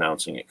think I'm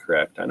pronouncing it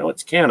correct. I know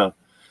it's Kaneh,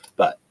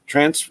 but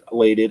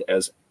translated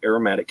as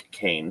aromatic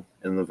cane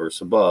in the verse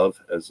above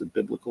as a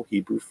biblical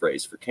Hebrew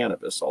phrase for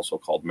cannabis, also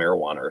called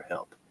marijuana or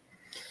hemp.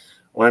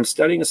 When I'm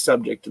studying a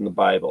subject in the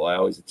Bible, I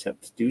always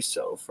attempt to do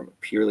so from a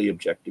purely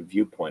objective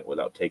viewpoint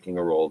without taking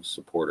a role of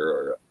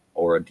supporter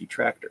or a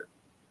detractor.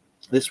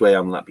 This way, I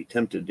will not be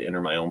tempted to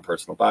enter my own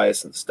personal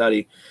bias in the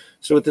study.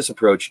 So with this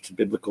approach to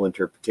biblical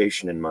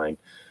interpretation in mind,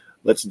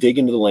 let's dig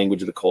into the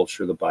language of the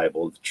culture of the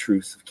Bible, the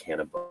truth of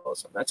Kaneh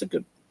Basam. That's a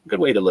good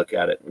way to look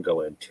at it and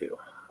go into.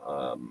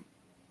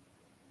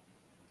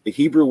 The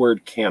Hebrew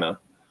word Kaneh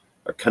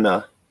or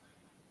Kaneh.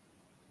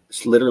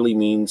 This literally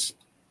means,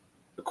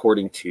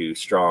 according to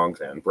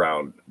Strong's and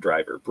Brown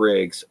Driver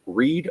Briggs,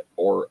 reed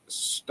or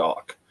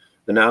stalk.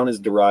 The noun is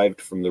derived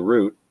from the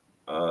root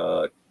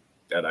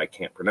that I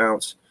can't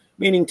pronounce,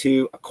 meaning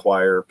to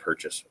acquire,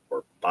 purchase,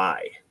 or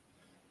buy.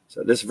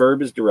 So this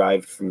verb is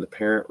derived from the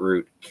parent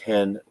root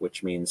ken,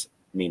 which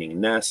meaning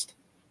nest.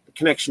 The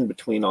connection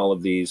between all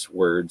of these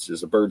words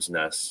is a bird's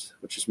nest,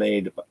 which is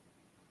made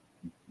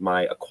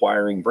by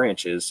acquiring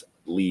branches,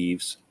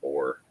 leaves,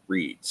 or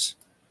reeds.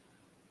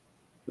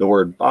 The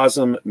word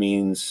balsam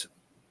means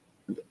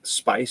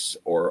spice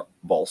or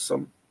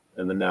balsam,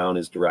 and the noun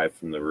is derived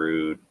from the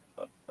root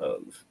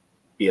of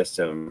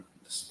BSM.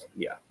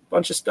 Yeah, a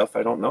bunch of stuff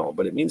I don't know,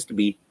 but it means to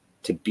be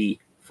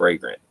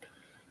fragrant.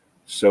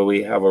 So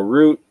we have a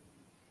root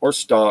or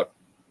stalk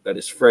that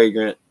is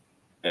fragrant,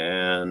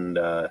 and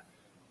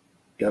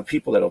you have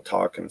people that'll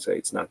talk and say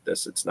it's not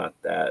this, it's not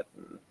that,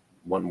 and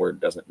one word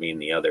doesn't mean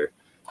the other.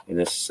 And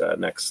this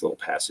next little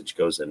passage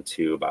goes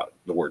into about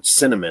the word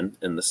cinnamon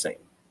in the same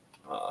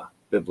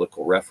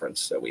biblical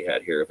reference that we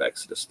had here of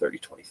Exodus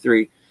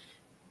 30:23,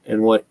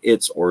 and what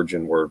its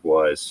origin word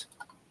was,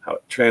 how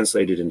it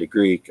translated into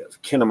Greek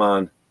of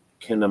kinemon,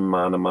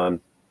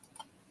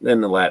 then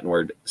the Latin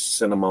word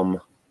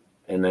cinnamon,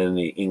 and then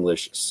the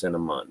English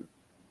cinnamon,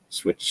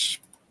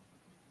 which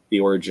the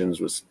origins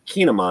was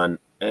kinemon,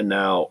 and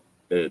now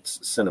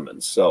it's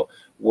cinnamon. So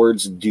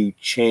words do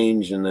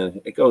change, and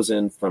then it goes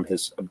in from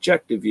his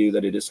objective view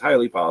that it is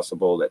highly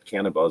possible that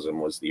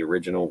cannabism was the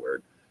original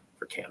word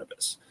for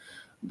cannabis.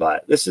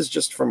 But this is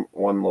just from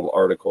one little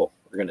article.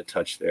 We're going to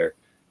touch there.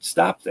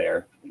 Stop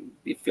there.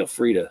 Feel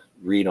free to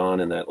read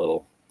on in that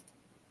little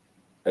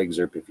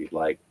excerpt if you'd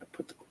like. I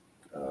put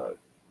the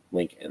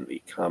link in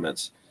the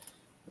comments.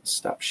 Let's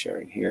stop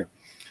sharing here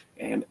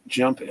and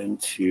jump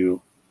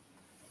into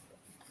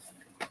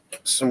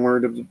some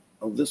word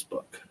of this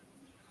book.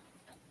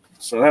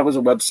 So that was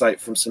a website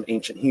from some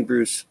ancient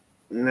Hebrews.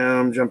 Now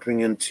I'm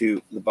jumping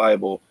into the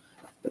Bible.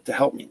 But to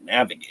help me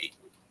navigate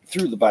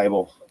through the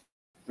Bible,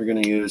 we're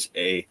going to use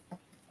a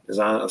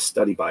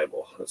study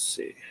Bible. Let's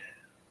see.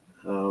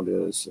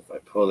 If I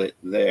pull it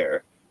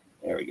there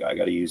we go. I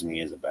got to use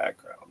me as a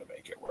background to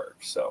make it work.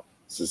 So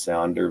this is the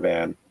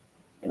Ondervan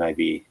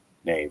NIV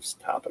Naves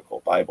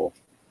Topical Bible.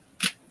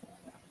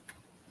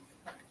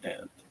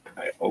 And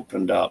I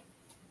opened up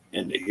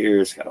into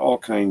here. It's got all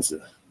kinds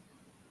of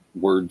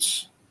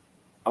words,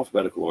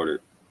 alphabetical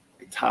order,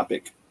 a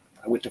topic.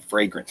 I went to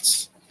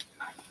fragrance.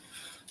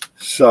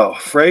 So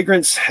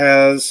fragrance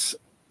has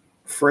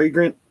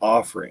fragrant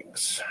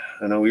offerings.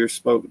 I know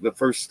the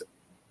first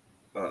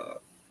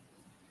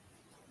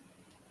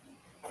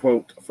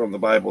quote from the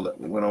Bible that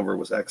we went over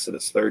was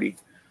Exodus 30.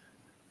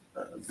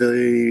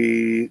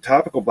 The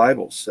topical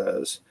Bible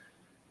says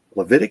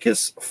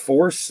Leviticus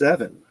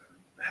 4:7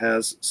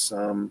 has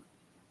some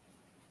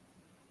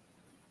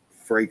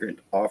fragrant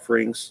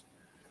offerings.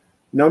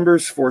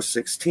 Numbers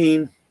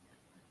 4:16,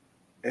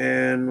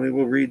 and we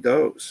will read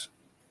those.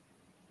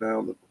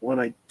 Now, the one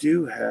I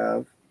do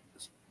have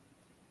is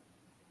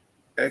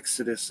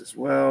Exodus as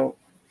well,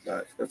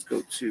 but let's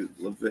go to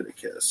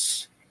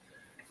Leviticus.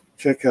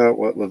 Check out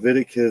what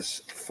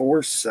Leviticus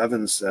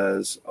 4:7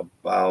 says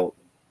about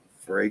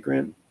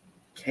fragrant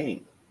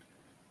cane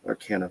or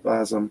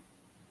cannabism,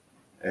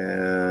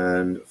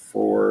 and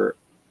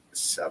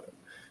 4:7.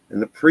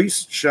 And the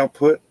priest shall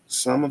put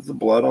some of the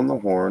blood on the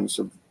horns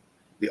of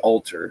the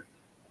altar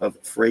of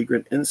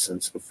fragrant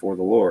incense before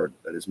the Lord,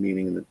 that is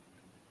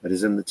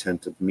in the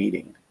tent of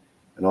meeting,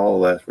 and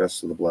all the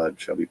rest of the blood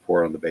shall be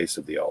poured on the base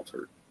of the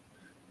altar,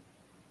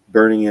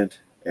 burning it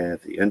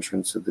at the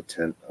entrance of the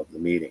tent of the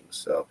meeting.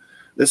 So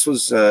this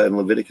was in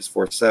Leviticus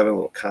 4:7, a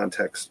little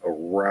context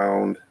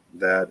around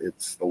that.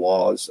 It's the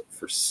laws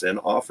for sin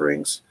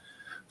offerings.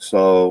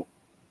 So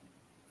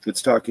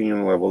it's talking on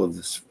the level of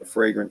this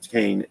fragrant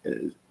cane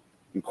is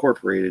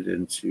incorporated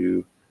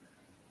into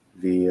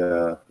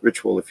the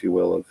ritual, if you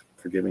will, of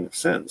forgiving of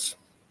sins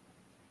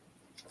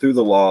through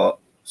the law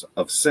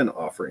of sin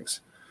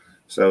offerings.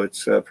 So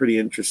it's pretty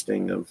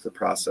interesting of the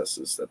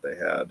processes that they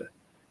had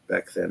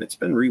back then. It's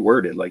been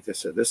reworded. Like I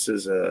said, this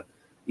is a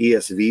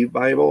ESV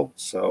Bible.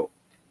 So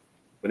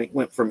when it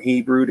went from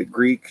Hebrew to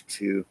Greek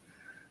to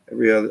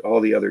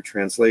all the other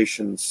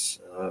translations,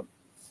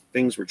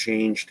 things were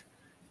changed.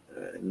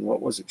 And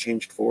what was it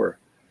changed for?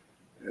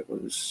 It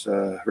was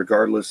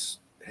regardless,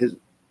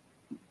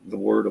 the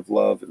word of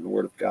love and the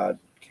word of God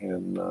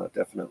can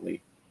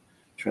definitely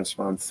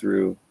transpond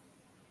through,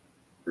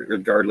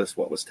 regardless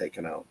what was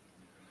taken out.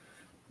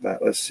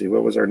 But let's see,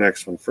 what was our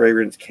next one?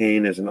 Fragrant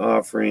cane as an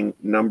offering,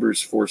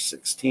 Numbers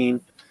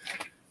 4:16.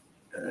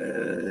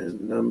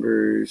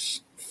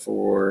 Numbers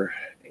 4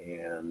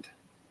 and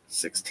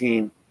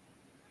 16.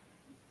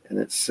 And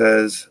it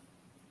says,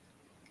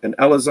 and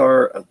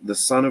Eleazar, the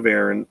son of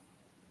Aaron,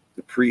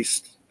 the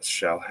priest,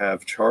 shall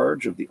have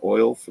charge of the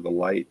oil for the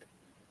light,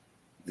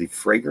 the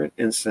fragrant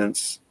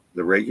incense,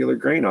 the regular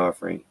grain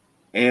offering,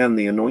 and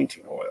the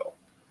anointing oil,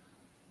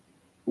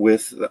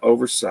 with the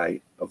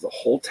oversight of the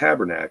whole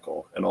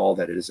tabernacle and all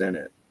that is in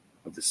it,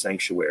 of the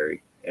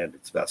sanctuary and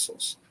its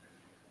vessels.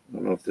 I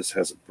don't know if this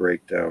has a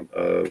breakdown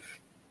of,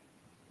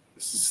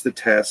 this is the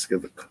task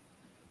of the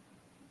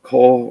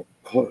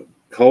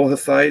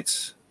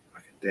Kohathites.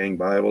 Dang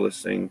Bible,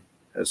 this thing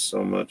has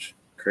so much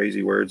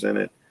crazy words in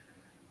it,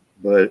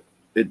 but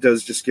it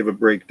does just give a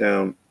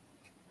breakdown.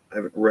 I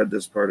haven't read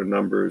this part of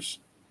Numbers.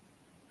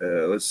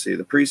 Let's see.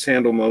 The priests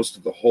handle most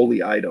of the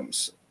holy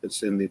items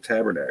that's in the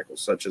tabernacle,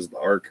 such as the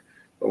ark,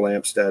 the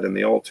lampstand, and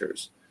the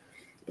altars.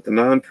 But the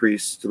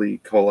non-priestly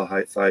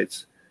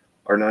Kohathites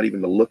are not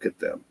even to look at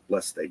them,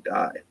 lest they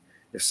die.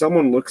 If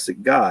someone looks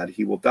at God,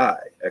 he will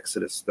die.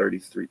 Exodus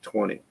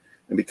 33:20.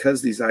 And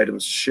because these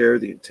items share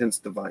the intense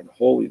divine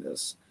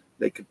holiness,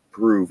 they could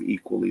prove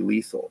equally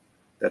lethal.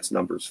 That's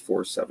Numbers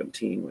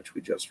 4:17, which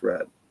we just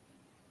read.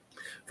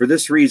 For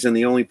this reason,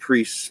 the only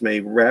priests may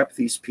wrap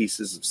these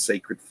pieces of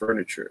sacred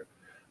furniture.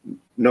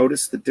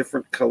 Notice the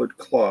different colored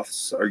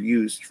cloths are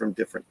used from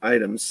different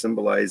items,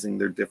 symbolizing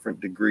their different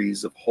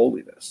degrees of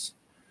holiness.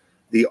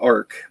 The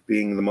ark,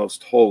 being the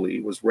most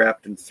holy, was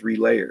wrapped in 3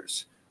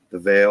 layers: the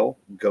veil,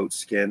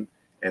 goatskin,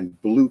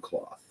 and blue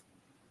cloth.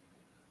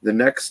 The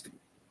next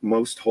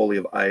most holy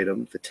of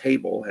item, the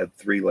table, had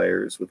 3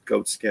 layers with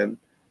goatskin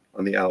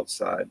on the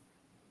outside,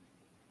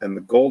 and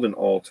the golden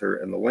altar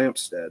and the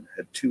lampstand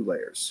had 2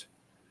 layers.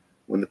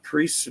 When the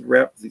priests had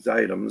wrapped these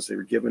items, they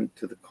were given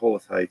to the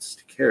Kohathites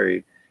to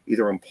carry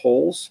either on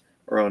poles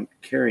or on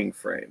carrying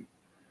frame.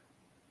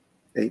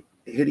 A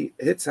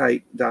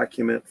Hittite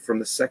document from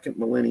the 2nd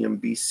millennium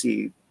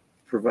BC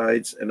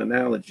provides an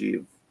analogy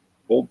of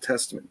Old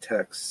Testament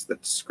texts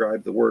that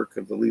describe the work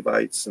of the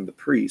Levites and the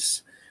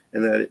priests,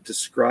 and that it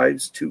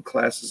describes 2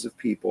 classes of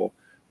people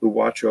who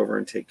watch over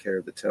and take care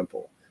of the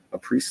temple: a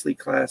priestly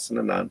class and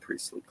a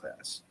non-priestly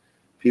class.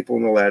 People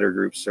in the latter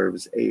group serve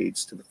as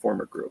aides to the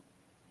former group.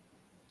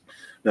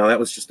 Now, that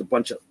was just a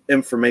bunch of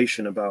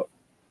information about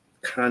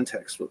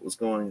context, what was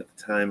going on at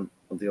the time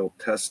of the Old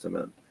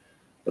Testament.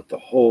 But the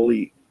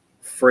holy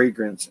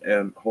fragrance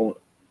and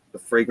the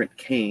fragrant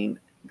cane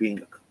being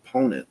a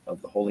component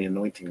of the holy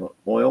anointing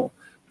oil,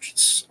 which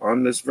is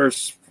on this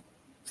verse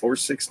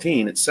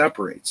 4:16, it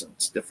separates them.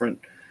 It's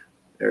different.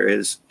 There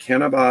is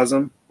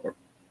cannabasm,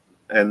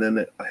 and then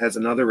it has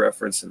another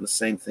reference in the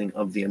same thing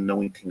of the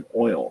anointing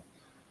oil,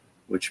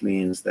 which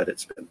means that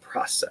it's been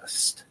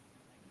processed.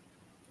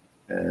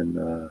 And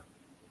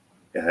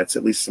yeah, it's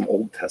at least some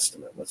Old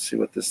Testament. Let's see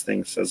what this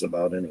thing says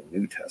about any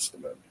New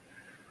Testament.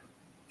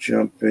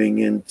 Jumping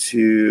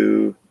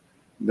into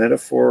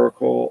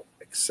metaphorical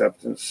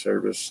acceptance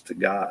service to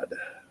God.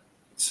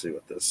 Let's see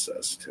what this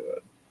says to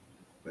it.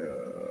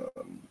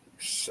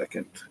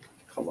 2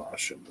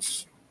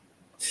 Colossians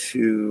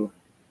 2.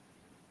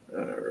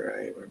 All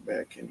right, we're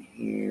back in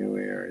here.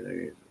 Where are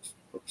they? These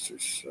books are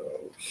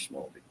so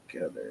small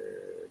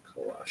together.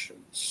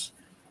 Colossians,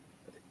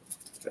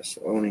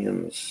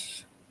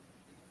 Thessalonians.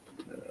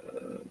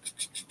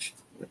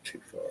 Not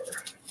too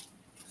far.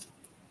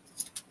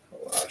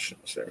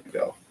 Colossians, there we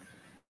go.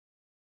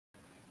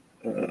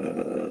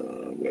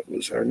 What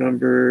was our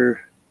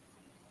number?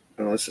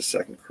 Oh, this is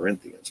 2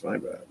 Corinthians, my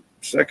bad.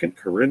 2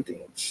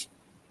 Corinthians.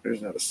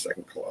 There's not a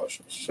 2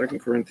 Colossians. 2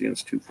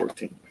 Corinthians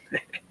 2:14.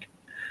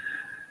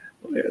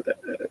 Where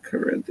the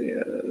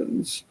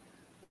Corinthians?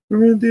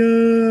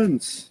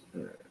 Corinthians.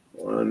 All right,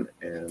 1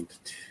 and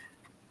 2.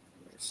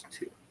 There's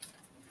 2.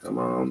 Come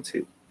on,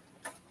 2.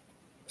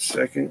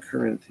 2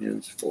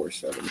 Corinthians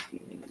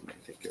 4:17. I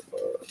think it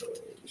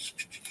was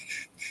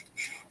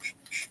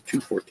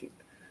 2:14.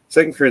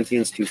 2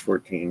 Corinthians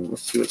 2:14.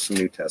 Let's see what some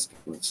New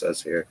Testament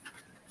says here.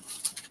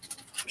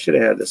 Should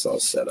have had this all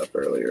set up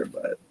earlier,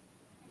 but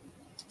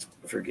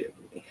forgive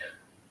me.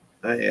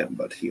 I am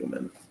but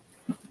human.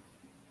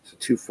 So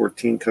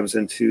 2:14 comes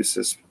into,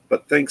 says,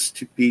 but thanks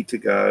be to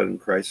God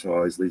and Christ who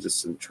always leads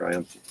us in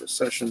triumphant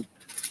procession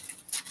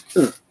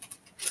through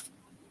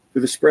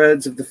the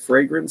spreads of the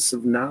fragrance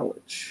of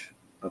knowledge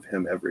of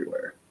him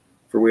everywhere.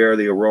 For we are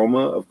the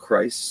aroma of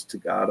Christ to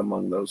God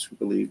among those who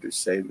believed are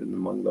saved and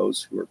among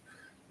those who are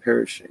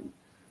perishing.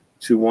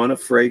 To one a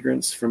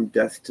fragrance from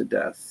death to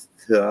death,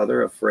 to the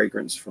other a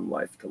fragrance from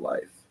life to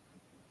life.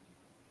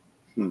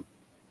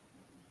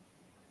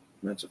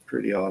 That's a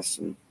pretty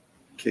awesome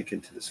kick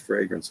into this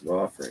fragrance of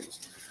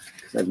offerings.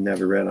 I've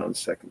never read on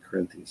 2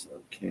 Corinthians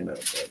on Kaneh,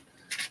 but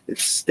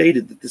it's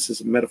stated that this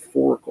is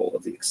metaphorical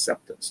of the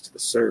acceptance to the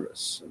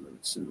service, and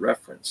it's in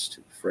reference to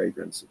the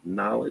fragrance of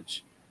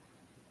knowledge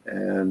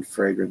and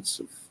fragrance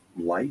of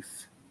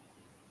life,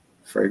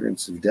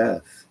 fragrance of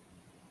death.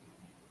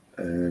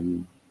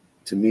 And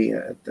to me,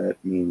 that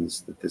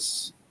means that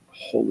this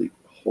holy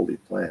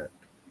plant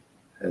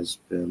has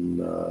been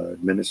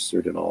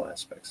administered in all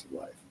aspects of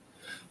life.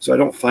 So I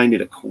don't find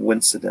it a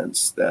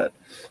coincidence that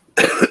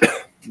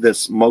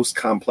this most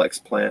complex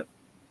plant,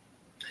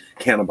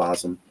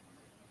 cannabasm,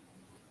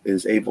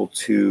 is able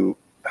to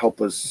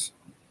help us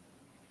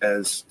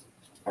as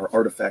our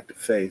artifact of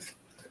faith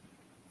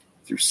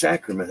through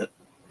sacrament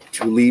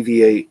to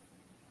alleviate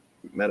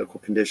medical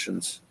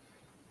conditions,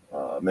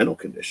 mental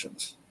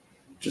conditions,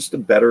 just a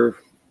better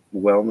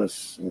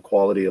wellness and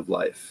quality of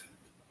life,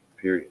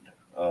 period.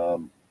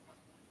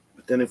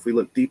 But then if we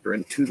look deeper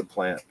into the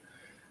plant,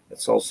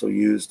 it's also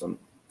used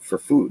for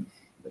food.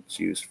 It's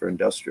used for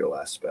industrial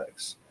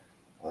aspects.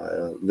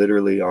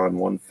 Literally on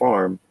one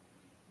farm,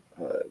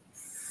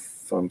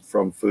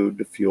 from food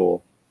to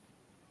fuel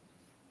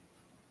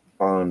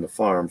on the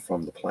farm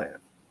from the plant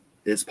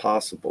is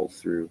possible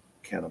through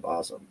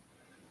cannabism.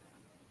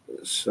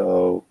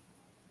 So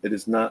it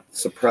is not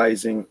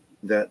surprising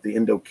that the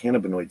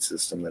endocannabinoid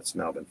system that's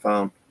now been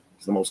found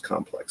is the most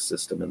complex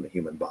system in the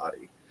human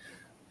body.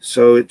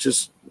 So it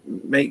just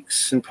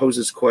makes and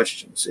poses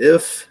questions.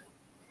 If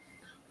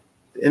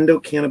the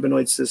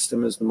endocannabinoid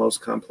system is the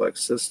most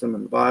complex system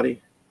in the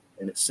body,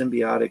 and it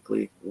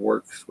symbiotically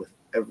works with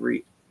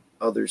every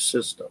other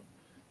system.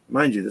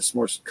 Mind you, this is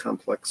more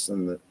complex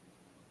than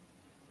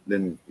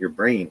your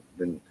brain,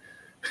 than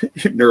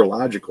your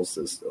neurological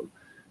system,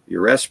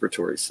 your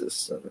respiratory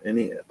system.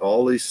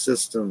 All these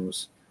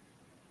systems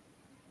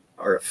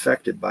are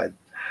affected by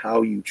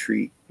how you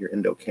treat your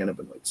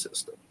endocannabinoid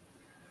system.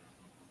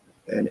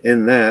 And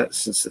in that,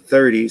 since the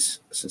 30s,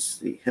 since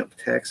the Hemp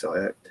Tax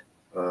Act,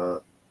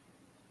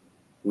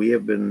 we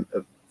have been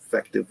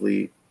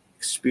effectively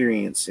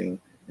experiencing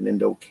an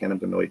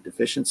endocannabinoid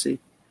deficiency.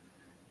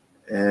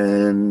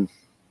 And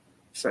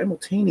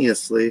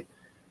simultaneously, it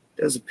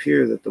does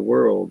appear that the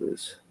world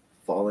is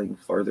falling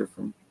farther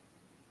from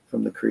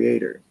the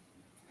Creator.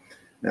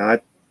 Now,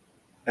 I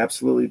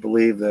absolutely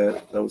believe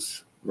that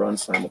those run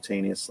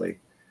simultaneously,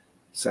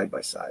 side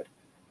by side,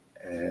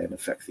 and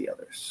affect the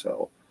others.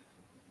 So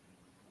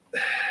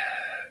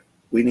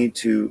we need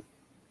to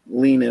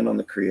lean in on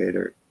the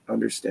Creator,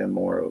 understand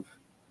more of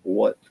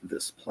what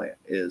this plant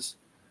is,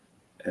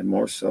 and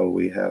more so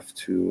we have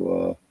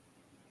to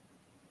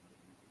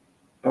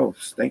oh,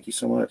 thank you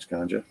so much,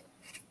 Ganja.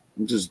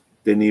 I just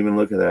didn't even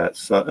look at that.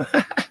 So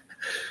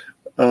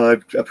I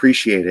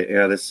appreciate it.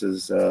 Yeah, this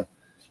is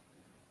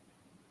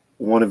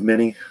one of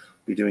many.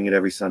 Be doing it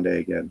every Sunday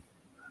again.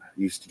 I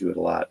used to do it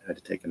a lot. I had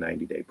to take a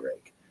 90-day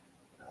break.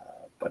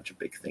 A bunch of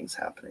big things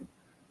happening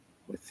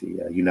with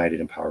the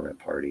United Empowerment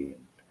Party,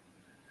 and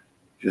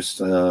just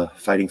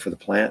fighting for the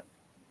plant,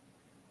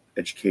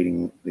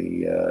 educating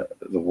the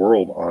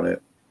world on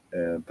it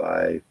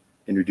by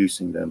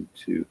introducing them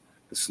to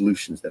the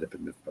solutions that have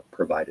been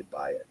provided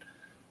by it.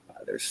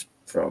 There's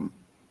from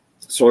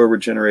soil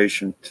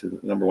regeneration to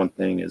the number one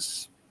thing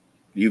is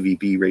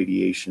UVB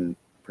radiation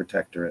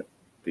protectorant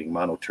being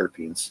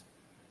monoterpenes.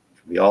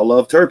 We all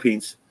love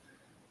terpenes,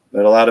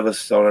 but a lot of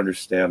us don't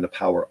understand the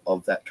power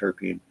of that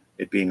terpene,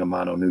 it being a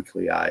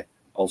mononuclei,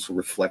 also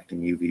reflecting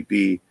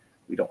UVB.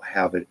 We don't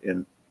have it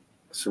in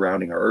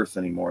surrounding our earth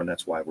anymore, and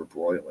that's why we're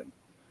broiling.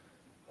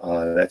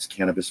 That's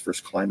Cannabis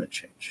versus Climate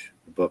Change,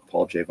 the book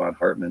Paul J. von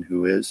Hartman,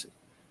 who is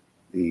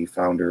the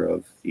founder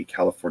of the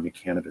California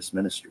Cannabis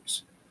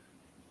Ministries,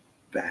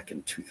 back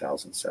in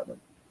 2007,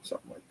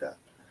 something like that.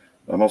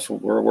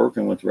 We're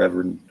working with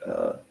Reverend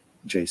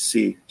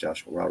JC,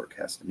 Joshua Robert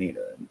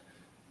Castaneda, and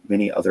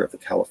many other of the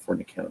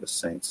California Cannabis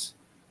Saints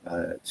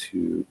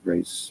to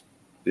raise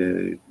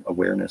the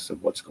awareness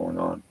of what's going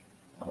on,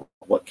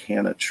 what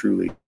canna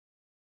truly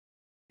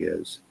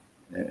is,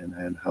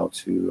 and how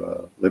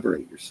to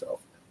liberate yourself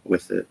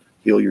with it,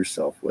 heal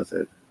yourself with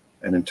it,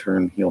 and in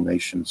turn heal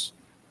nations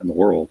and the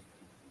world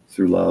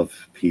through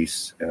love,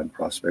 peace, and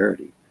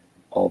prosperity,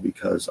 all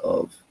because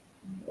of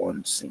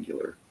one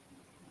singular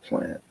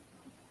plant,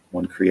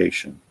 one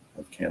creation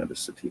of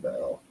Cannabis sativa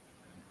L.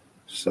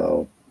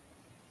 So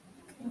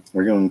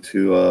we're going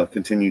to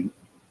continue to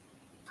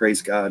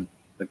praise God,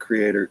 the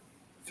Creator,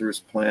 through His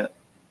plant,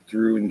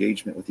 through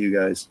engagement with you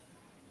guys,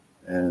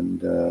 and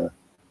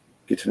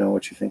get to know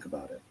what you think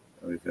about it.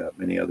 We've got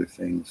many other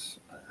things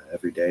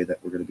every day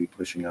that we're going to be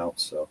pushing out.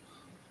 So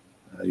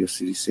you'll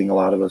be seeing a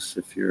lot of us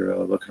if you're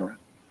looking around.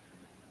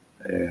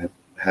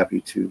 Happy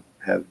to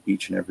have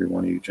each and every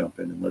one of you jump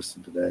in and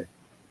listen today.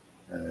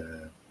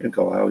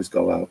 I always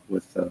go out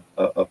with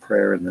a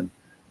prayer and then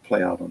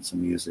play out on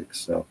some music.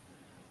 So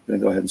I'm going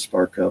to go ahead and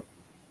spark up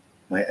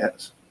my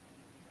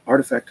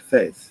artifact of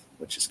faith,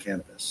 which is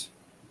cannabis.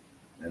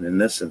 And in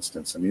this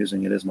instance, I'm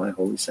using it as my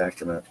holy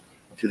sacrament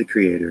to the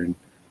Creator, and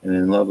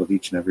in love of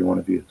each and every one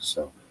of you.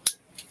 So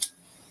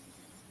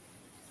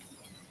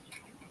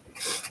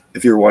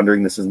if you're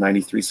wondering, this is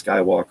 93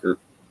 Skywalker.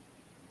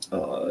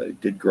 I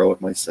did grow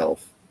it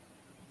myself,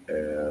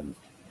 and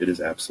it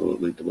is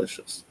absolutely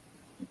delicious.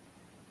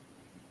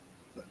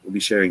 We'll be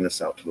sharing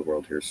this out to the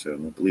world here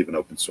soon. We believe in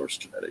open source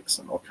genetics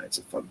and all kinds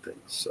of fun things.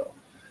 So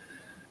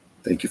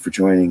thank you for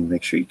joining.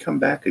 Make sure you come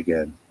back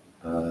again.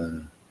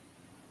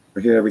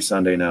 We're here every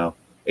Sunday now,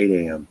 8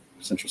 a.m.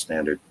 Central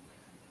Standard.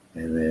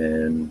 And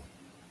then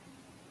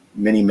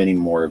many, many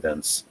more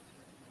events,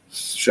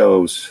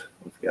 shows.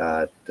 We've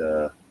got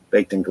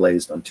Baked and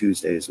Glazed on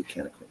Tuesdays with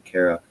Kaneh Queen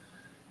Kara.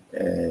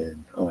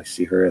 And I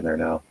see her in there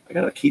now. I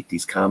gotta keep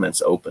these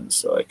comments open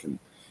so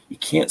you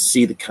can't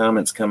see the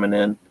comments coming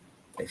in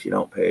if you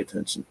don't pay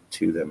attention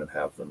to them and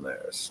have them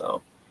there.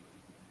 So,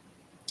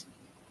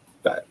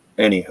 but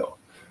anyhow,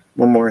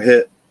 one more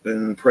hit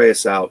and pray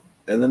us out,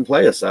 and then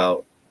play us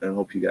out. And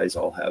hope you guys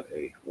all have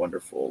a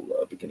wonderful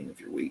beginning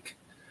of your week.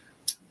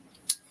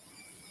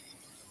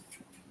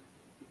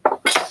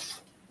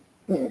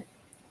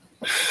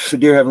 So,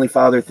 dear Heavenly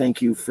Father,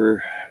 thank you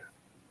for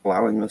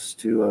allowing us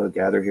to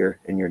gather here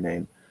in your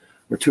name.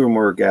 Where two or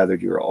more are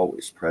gathered, you are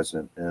always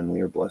present, and we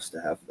are blessed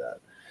to have that.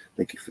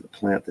 Thank you for the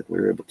plant that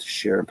we're able to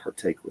share and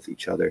partake with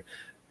each other,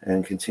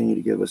 and continue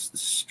to give us the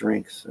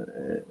strength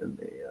and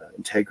the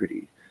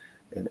integrity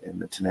and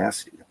the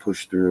tenacity to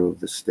push through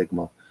the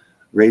stigma,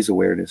 raise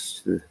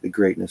awareness to the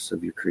greatness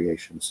of your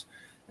creations,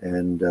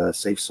 and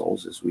save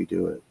souls as we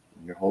do it.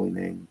 In your holy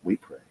name, we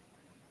pray.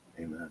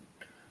 Amen.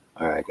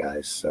 All right,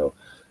 guys. So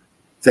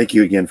thank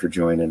you again for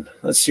joining.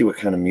 Let's see what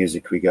kind of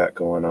music we got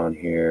going on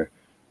here.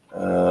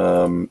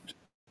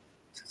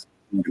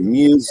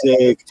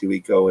 Music. Do we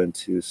go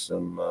into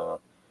some?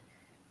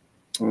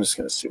 I'm just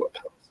going to see what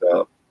pops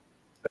up.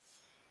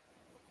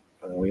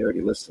 We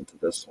already listened to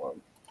this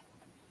one.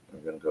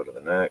 I'm going to go to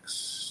the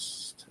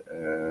next,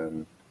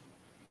 and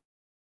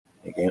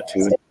again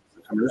to the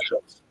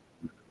commercials.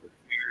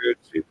 Here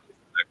to the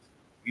next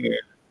here.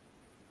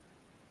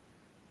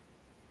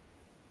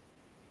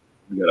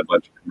 We got a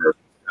bunch of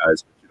commercials,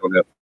 guys, but you don't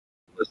have to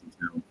listen to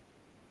them.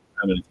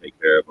 I'm going to take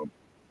care of them.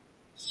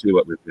 See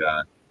what we've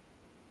got.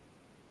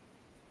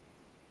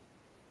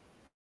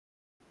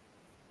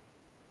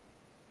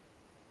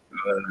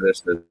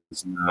 This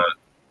is not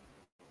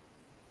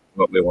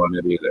what we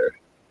wanted either.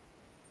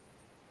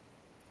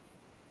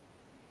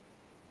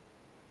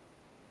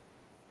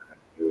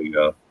 Here we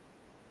go.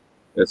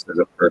 This is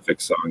a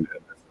perfect song to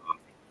end this off.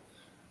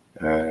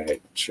 All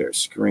right, share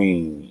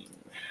screen,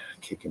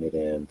 kicking it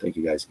in. Thank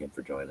you guys again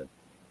for joining.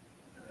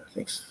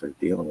 Thanks for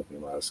dealing with me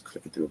while I was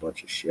clicking through a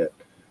bunch of shit.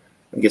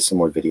 And get some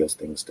more videos,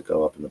 things to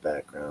go up in the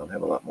background.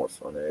 Have a lot more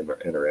fun and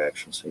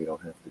interaction, so you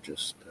don't have to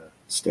just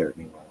stare at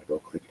me while I go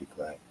clickety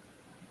clack.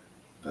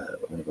 But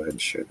I'm going to go ahead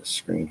and share the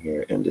screen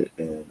here, end it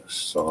in a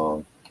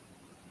song.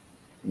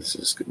 This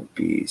is going to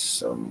be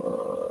some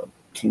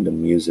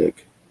Kingdom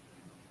music,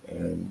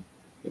 and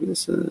maybe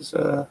this is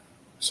a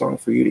song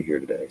for you to hear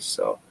today.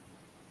 So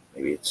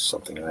maybe it's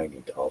something I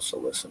need to also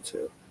listen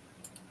to.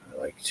 I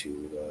like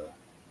to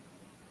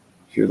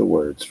hear the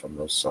words from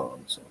those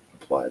songs and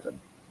apply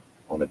them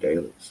on a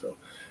daily. So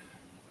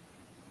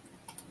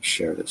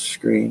share this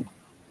screen.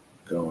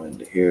 Go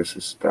into here. This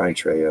is Brian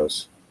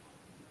Trejo's.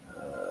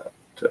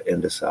 To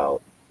end us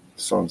out,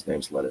 the song's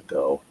name's Let It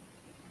Go.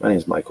 My name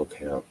is Michael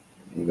Kamp.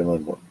 You're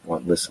going to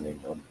want listening.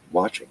 I'm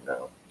watching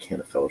now.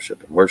 Kaneh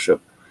Fellowship and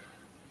Worship.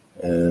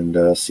 And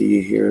see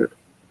you here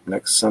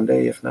next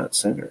Sunday, if not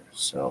sooner.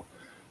 So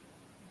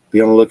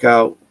be on the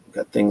lookout. We've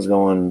got things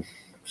going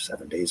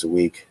 7 days a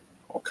week,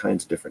 all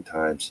kinds of different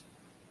times.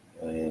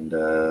 And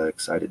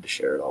excited to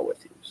share it all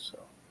with you. So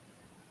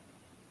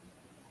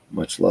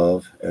much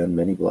love and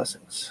many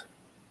blessings.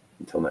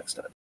 Until next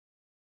time.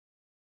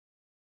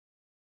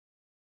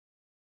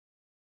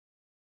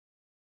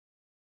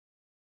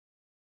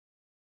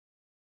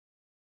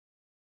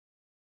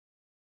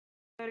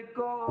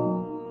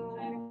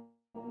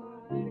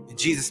 In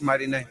Jesus'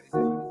 mighty name.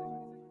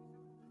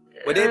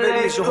 Whatever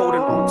it is you're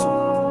holding on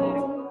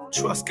to,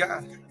 trust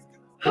God in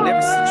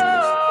every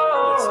situation.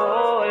 Yes.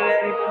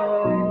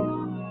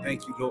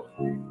 Thank you, Lord.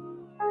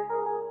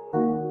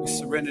 We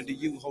surrender to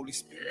you, Holy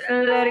Spirit.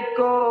 Let it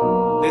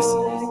go.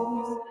 Listen.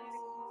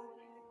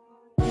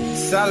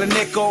 Silent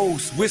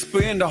echoes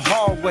whisper in the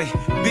hallway.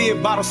 Beer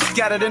bottles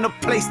scattered in a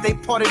place they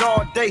partied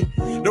all day.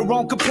 The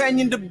wrong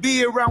companion to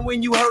be around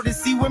when you hurt and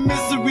see when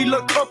misery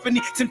look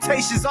company.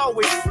 Temptation's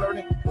always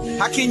flirting.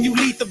 How can you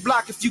lead the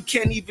block if you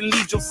can't even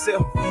lead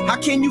yourself? How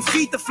can you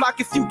feed the flock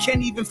if you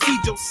can't even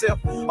feed yourself?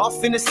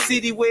 Off in a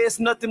city where it's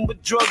nothing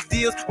but drug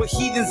deals, where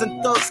heathens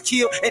and thugs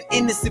kill and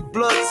innocent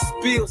blood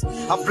spills.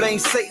 I blame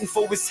Satan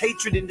for his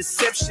hatred and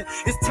deception.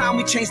 It's time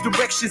we change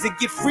directions and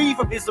get free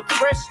from his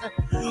oppression.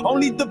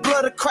 Only the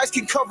blood of Christ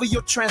can cover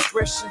your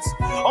transgressions.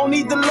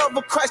 Only the love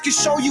of Christ can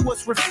show you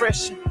what's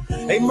refreshing.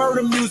 Hey,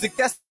 murder music,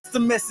 that's the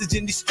message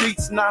in these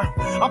streets now.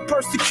 I'm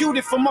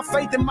persecuted for my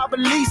faith and my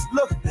beliefs.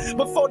 Look,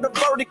 before the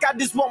verdict, I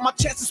just want my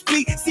chance to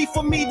speak. See,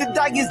 for me, the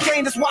die is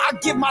gain. That's why I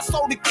give my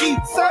soul to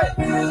keep.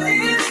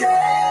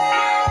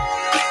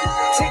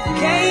 To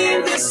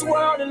gain this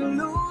world and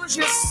lose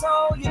your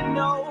soul, you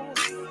know.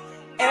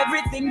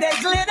 Everything that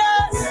glitters,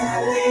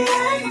 let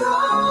it go.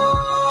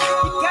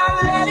 You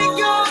gotta let it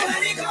go.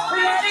 Let it go.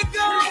 Let it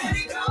go. Let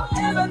it go.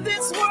 Whatever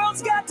this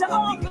world's got to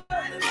offer,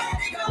 let it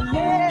go.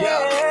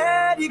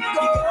 Let it go.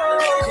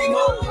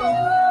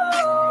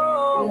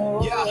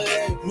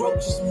 Yeah,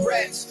 roaches and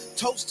rats,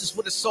 toasters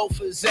where the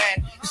sofa is at.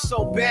 It's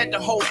so bad the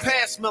whole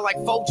past smell like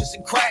vultures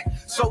and crack.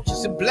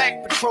 Soldiers in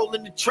black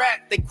patrolling the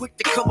track. They quick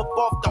to come up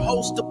off the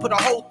holster, put a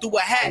hole through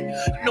a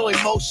hat. No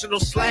emotional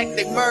slack,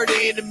 they murder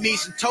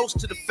enemies and toast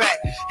to the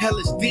fact. Hell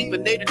is deep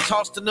and they done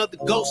tossed another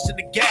ghost in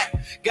the gap.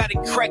 Got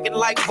it cracking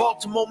like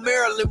Baltimore,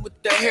 Maryland with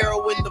the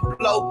heroin, the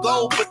blow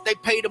gold, but they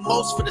pay the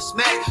most for the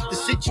smack. The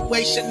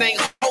situation ain't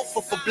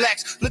hopeful for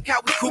blacks. Look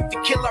how we quick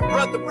to kill our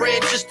brother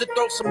brand just to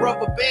throw some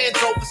rubber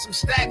bands over some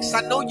stacks.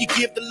 I know you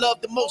give the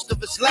love that most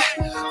of us lack.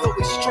 Though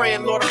we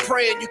straying, Lord, I'm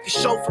praying you can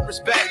show from us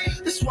back.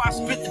 That's why I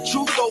spit the truth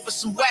truth over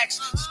some wax.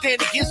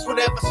 Stand against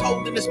whatever's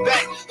holding us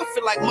back. I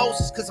feel like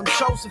Moses because I'm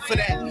chosen for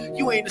that.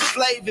 You ain't a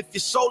slave if your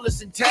soul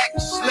is intact.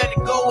 Just let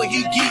it go and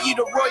he'll give you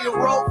the royal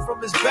robe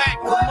from his back.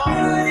 Come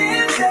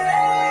on.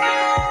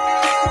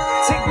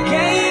 To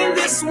gain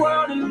this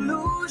world and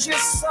lose your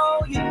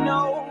soul, you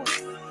know.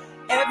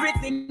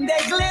 Everything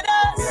that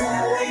glitters,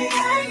 let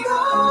it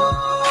go.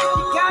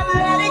 You gotta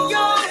let it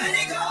go.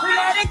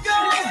 Let it go.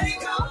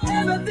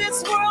 Whatever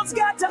this world's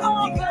got to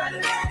offer,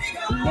 let it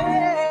go.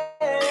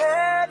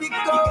 Let it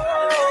go.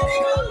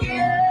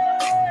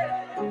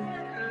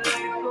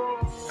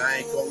 I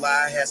ain't gonna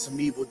lie, I had some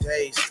evil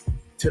days.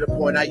 To the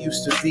point I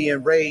used to be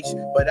enraged,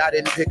 but I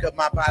didn't pick up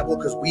my Bible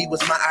because weed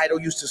was my idol.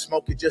 Used to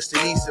smoke it just to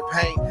ease the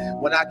pain.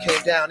 When I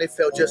came down, it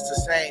felt just the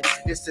same.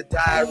 It's the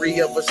diary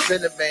of a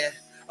sinner, man.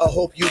 I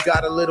hope you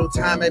got a little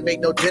time and make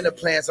no dinner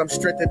plans. I'm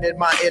strengthening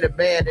my inner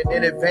man, and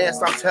in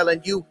advance, I'm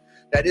telling you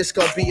that it's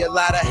gonna be a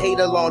lot of hate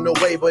along the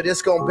way, but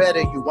it's gonna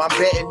better you. I'm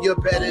betting you're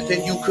better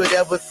than you could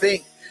ever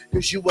think,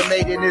 because you were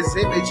made in his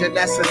image, and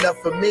that's enough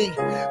for me.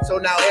 So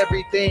now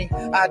everything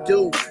I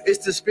do,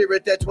 it's the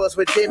spirit that dwells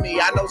within me.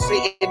 I know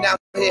Satan out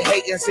here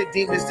hating, sent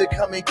demons to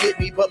come and get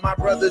me, but my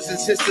brothers and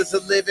sisters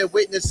are living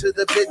witness to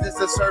the business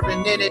of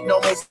serving in it. No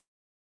more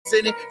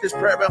sinning, just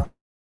prayer and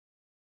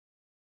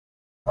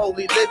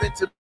holy living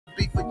to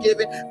be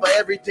forgiven for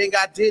everything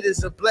I did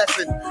is a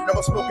blessing. No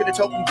more smoking and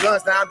toting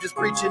guns, now I'm just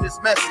preaching this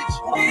message.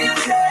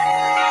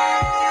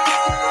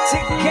 To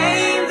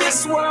gain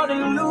this world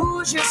and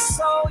lose your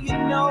soul, you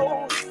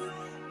know.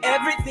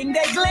 Everything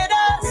that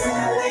glitters,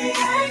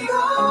 let it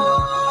go.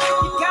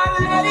 You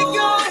gotta let it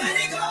go.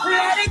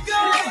 Let it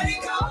go.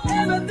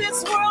 Whatever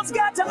this world's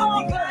got to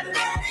offer, let it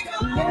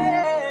go.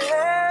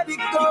 Let it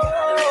go.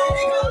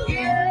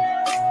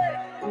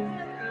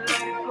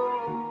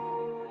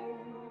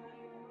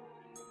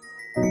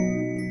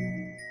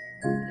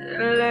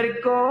 Let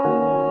it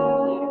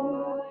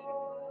go.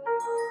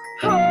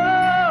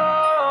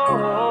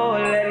 Oh,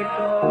 let it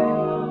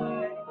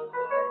go.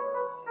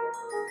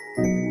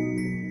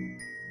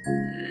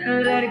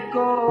 Let it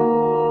go.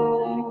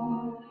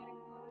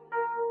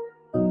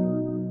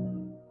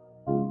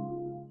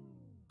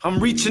 I'm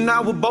reaching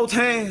out with both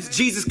hands.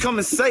 Jesus, come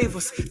and save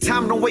us.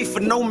 Time don't wait for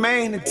no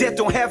man, and death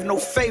don't have no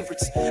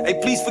favorites. Hey,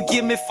 please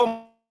forgive me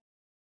for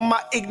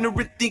my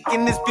ignorant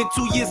thinking. It's been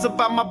 2 years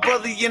about my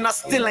brother and I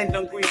still ain't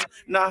done grieving.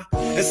 Nah,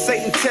 and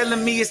Satan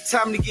telling me it's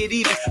time to get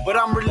even, but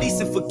I'm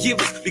releasing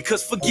forgiveness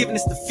because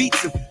forgiveness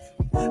defeats him.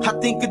 I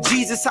think of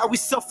Jesus, how he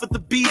suffered the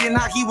beating,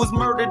 how he was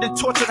murdered and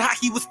tortured, how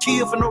he was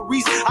killed for no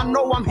reason. I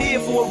know I'm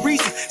here for a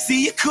reason.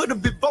 See, it could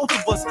have been both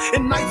of us.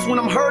 And nights when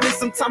I'm hurting,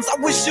 sometimes I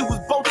wish it was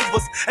both of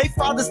us. Hey,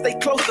 Father, stay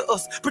close to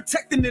us,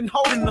 protecting and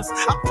holding us.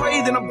 I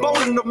pray that I'm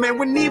bold enough, man,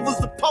 when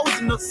evil's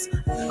opposing us.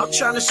 I'm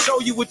trying to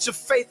show you what your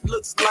faith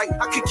looks like.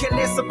 I could care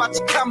less about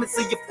your comments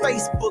or your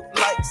Facebook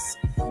likes.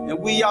 And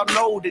we all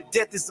know that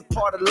death is a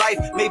part of life.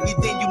 Maybe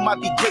then you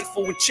might be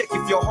grateful and check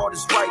if your heart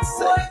is right.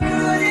 What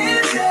good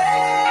is it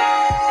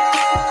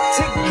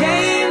to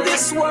gain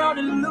this world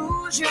and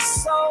lose your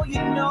soul,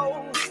 you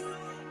know?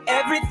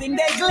 Everything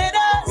that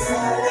glitters,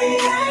 let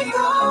it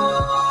go.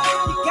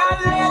 You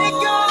gotta let it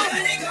go.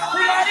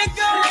 Let it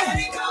go.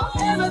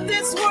 Whatever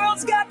this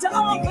world's got to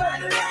offer,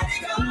 let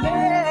it go.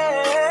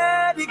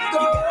 Let it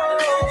go.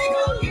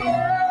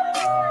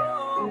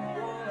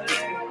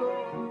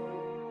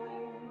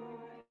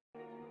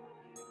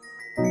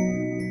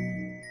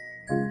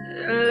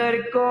 Let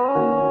it go.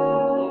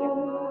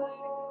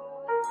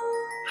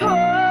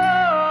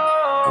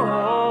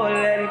 Oh,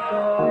 let it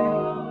go.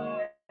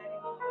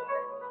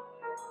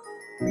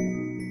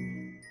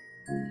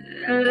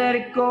 Let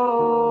it go.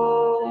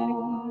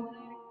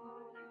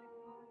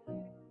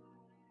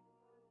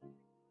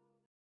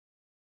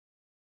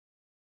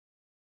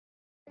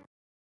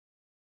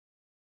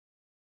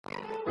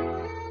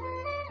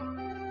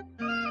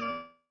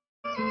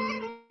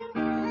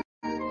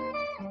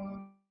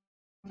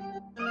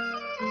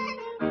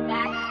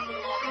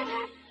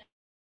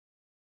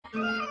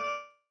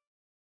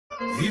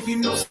 If you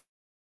know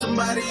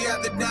somebody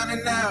out there down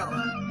and out,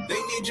 they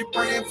need you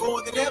praying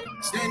for them.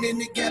 Stand in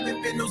the gap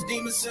and pin those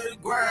demons to the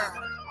ground.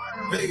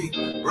 Hey,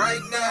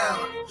 right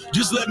now,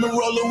 just let me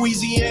roll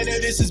Louisiana.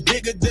 This is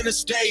bigger than a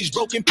stage.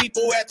 Broken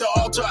people at the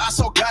altar. I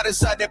saw God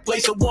inside that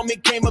place. A woman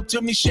came up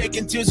to me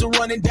shaking, tears are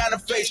running down her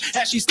face.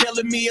 As she's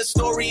telling me a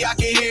story, I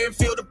can hear and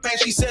feel the pain.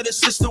 She said her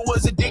sister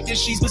was addicted.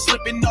 She's been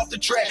slipping off the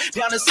track.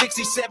 Down to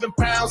 67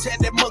 pounds, had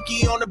that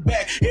monkey on the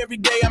back. Every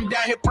day I'm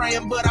down here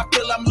praying, but I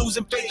feel I'm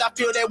losing faith. I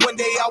feel that one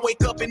day I'll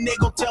wake up and they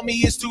gon' tell me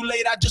it's too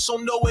late. I just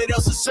don't know what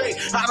else to say.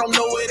 I don't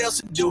know what else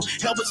to do.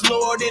 Help us,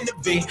 Lord,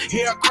 intervene.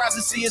 Hear our cries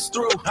and see us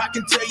through. I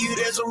can tell you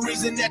there's a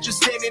reason that you're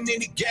standing in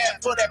the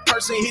gap. For that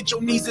person, hit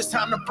your knees, it's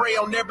time to pray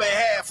on their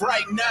behalf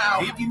right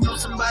now. If you know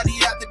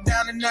somebody out there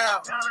down and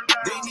out,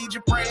 they need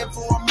you praying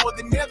for them more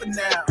than ever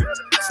now.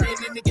 Stand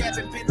in the gap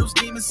and pin those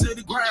demons to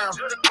the ground.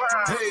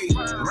 Hey,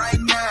 right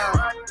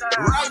now,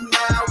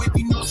 if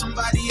you know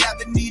somebody out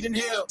there needing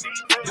help,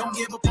 don't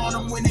give up on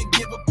them when they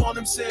give up on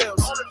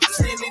themselves.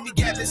 Stand in the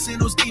gap and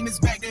send those demons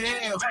back to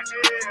hell.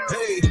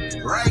 Hey,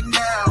 right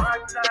now,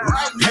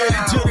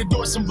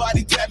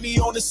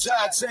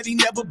 suicide. Said he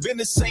never been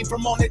the same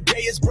from on the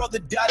day his brother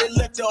died. It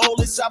left a hole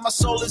inside my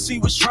soul as he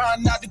was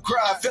trying not to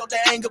cry. Felt the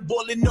anger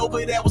boiling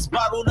over that was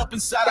bottled up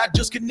inside. I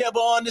just could never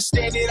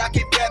understand it. I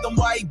can't fathom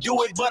why he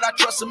do it, but I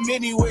trust him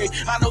anyway.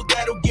 I know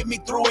that'll get me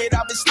through it.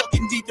 I've been stuck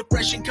in deep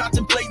depression,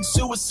 contemplating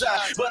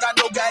suicide. But I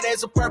know God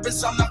has a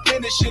purpose. I'm not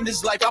finished in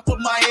this life. I put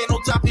my hand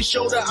on top of his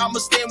shoulder. I'ma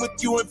stand with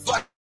you and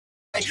fight.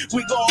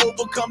 We gon'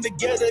 overcome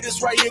together,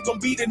 this right here gon'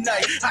 be the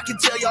night. I can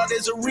tell y'all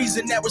there's a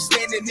reason that we're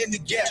standing in the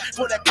gap.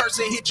 For that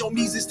person hit your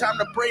knees, it's time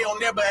to pray on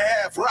their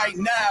behalf right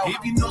now.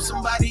 If you know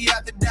somebody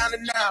out there down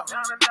and out,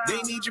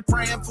 they need you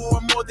praying for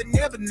them more than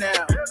ever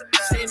now.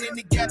 Stand in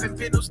the gap and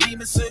pin those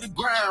demons to the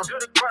ground.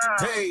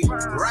 Hey,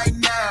 right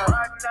now,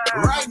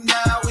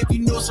 if you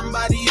know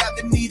somebody out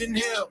there needing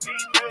help,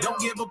 don't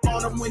give up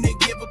on them when they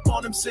give up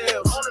on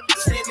themselves.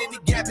 Stand in the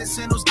gap and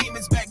send those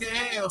demons back to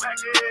hell.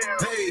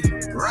 Hey,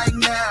 right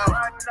now.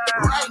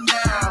 Right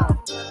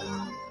now.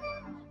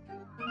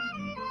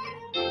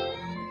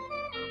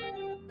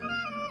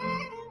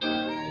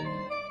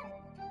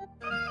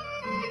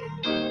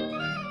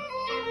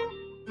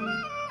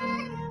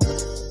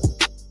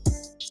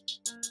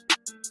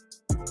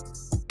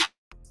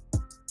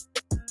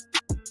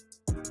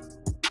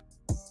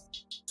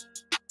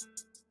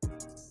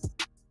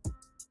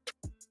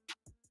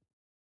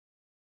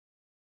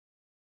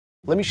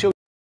 Let me show you.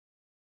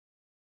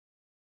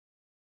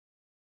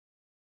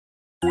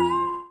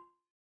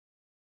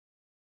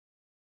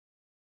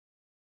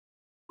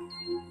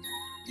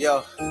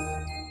 Yo,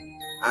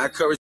 I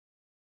encourage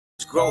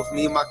growth,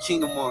 me and my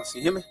kingdom ones,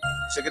 you hear me?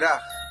 Check it out.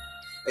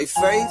 Hey,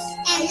 faith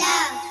and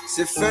love.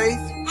 Say faith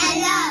and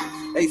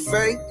love. Hey,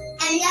 faith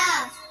and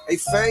love. Hey,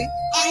 faith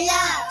and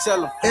love.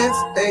 Tell them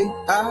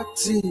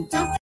F-A-I-T.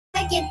 Don't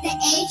forget the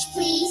H,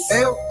 please.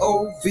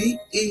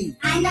 L-O-V-E.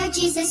 I know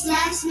Jesus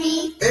loves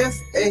me.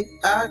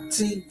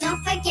 F-A-I-T.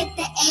 Don't forget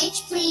the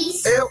H,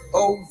 please.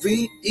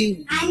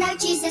 L-O-V-E. I know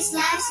Jesus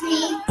loves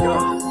me.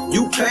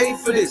 You paid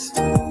for this.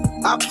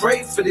 I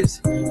prayed for this.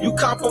 You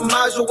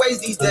compromise your ways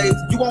these days.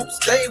 You won't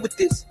stay with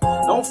this.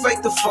 Don't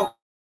fake the funk.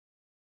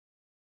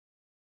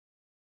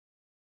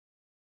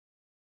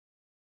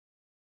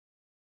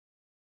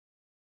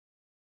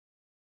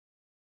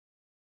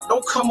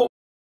 Don't come up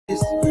with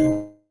this.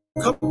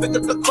 Come pick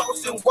up the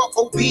cross and walk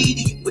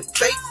obedient with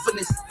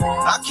faithfulness.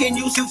 I can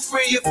use you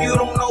free if you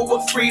don't know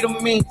what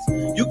freedom means.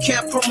 You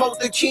can't promote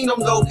the kingdom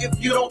though if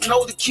you don't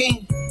know the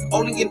king.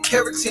 Only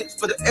inheritance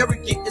for the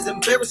arrogant is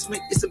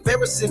embarrassment. It's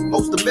embarrassing.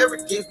 Most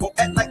Americans won't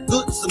act like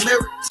good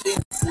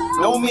Samaritans.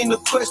 Don't mean to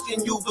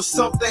question you, but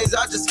some things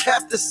I just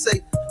have to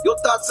say. Your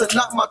thoughts are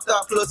not my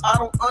thoughts, plus I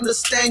don't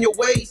understand your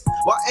ways.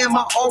 Why am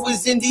I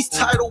always in these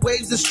tidal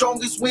waves? The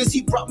strongest winds,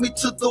 he brought me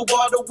to the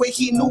water where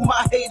he knew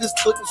my haters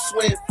couldn't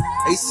swim.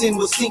 Hey, sin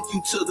will sink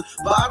you to the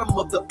bottom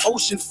of the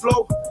ocean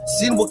floor.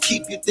 Sin will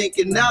keep you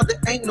thinking now there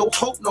ain't no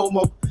hope no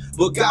more.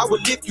 But God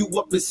will lift you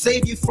up and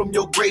save you from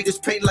your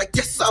greatest pain. Like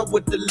yes, I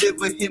would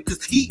deliver him,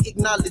 cause he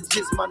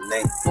acknowledges my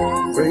name.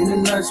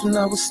 Raining nights when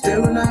I was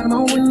staring out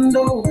my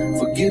window.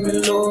 Forgive me,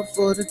 Lord,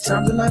 for the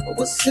times in life I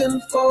was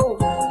sinful.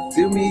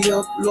 Fill me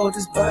up, Lord,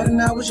 this body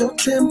now is your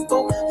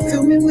temple.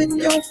 Fill me with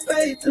your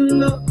faith and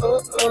love.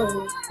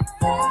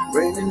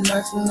 Raining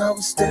nights when I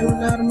was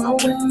staring out of my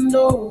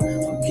window.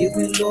 Forgive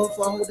me, Lord,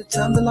 for all the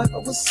times in life I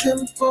was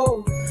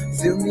sinful.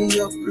 Fill me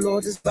up,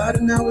 Lord, this body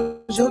now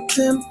is your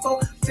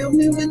temple. Fill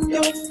me with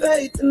your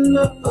faith and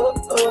love.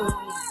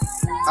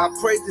 I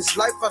pray this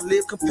life I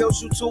live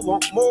compels you to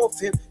want more of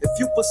him. If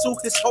you pursue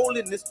his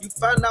holiness, you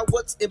find out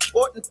what's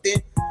important then.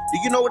 Do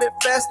you know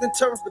that fasting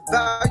turns the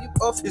value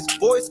of his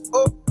voice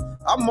up?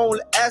 I'm only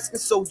asking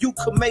so you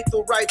can make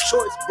the right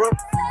choice, bro.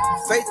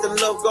 Faith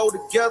and love go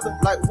together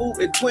like woo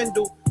and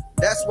dwindle.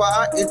 That's why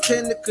I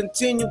intend to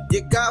continue.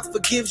 Yeah, God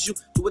forgives you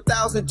to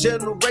 1,000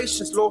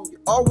 generations, Lord. You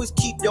always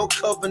keep your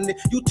covenant.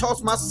 You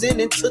toss my sin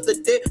into the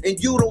dead and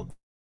you don't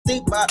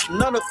think about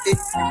none of it.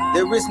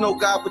 There is no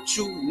God but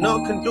you.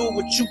 None can do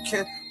what you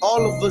can.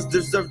 All of us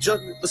deserve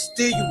judgment, but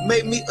still you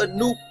made me a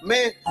new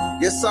man.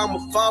 Yes, I'm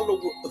a follower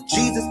of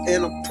Jesus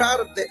and I'm proud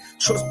of that.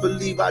 Trust,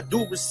 believe I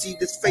do receive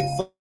this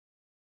faithful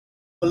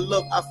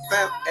love I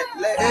found at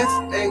last.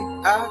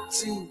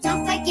 F-A-I-T.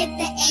 Don't forget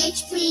the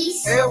H,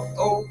 please.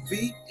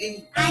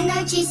 L-O-V-E. I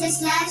know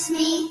Jesus loves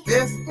me.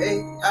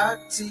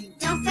 F-A-I-T.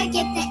 Don't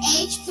forget the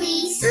H,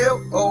 please.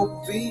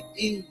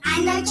 L-O-V-E.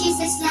 I know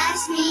Jesus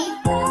loves me.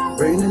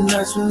 Raining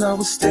nights when I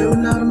was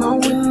staring out of my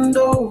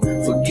window.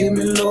 Forgive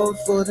me, Lord,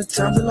 for the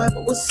times in life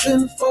I was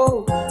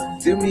sinful.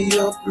 Fill me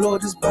up,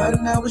 Lord, this body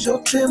now is your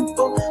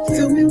temple.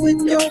 Fill me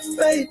with your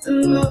faith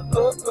and love.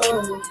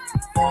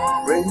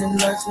 Raining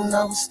nights when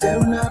I was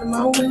staring out of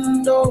my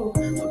window.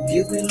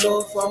 Forgive me,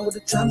 Lord, for all the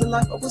times in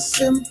life I was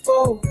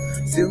sinful.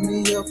 Fill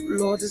me up,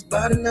 Lord, this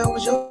body now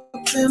is your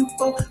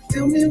temple.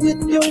 Fill me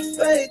with your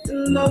faith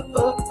and love.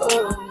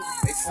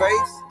 Hey,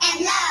 faith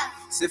and love.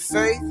 Say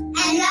faith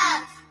and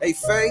love. Hey,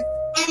 faith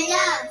and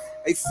love.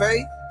 Hey,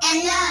 faith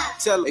and love.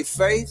 Tell hey,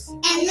 faith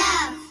and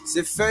love.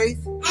 Say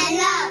faith and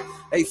love.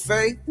 Hey,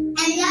 faith and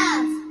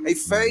love. Hey,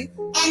 faith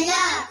and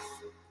love.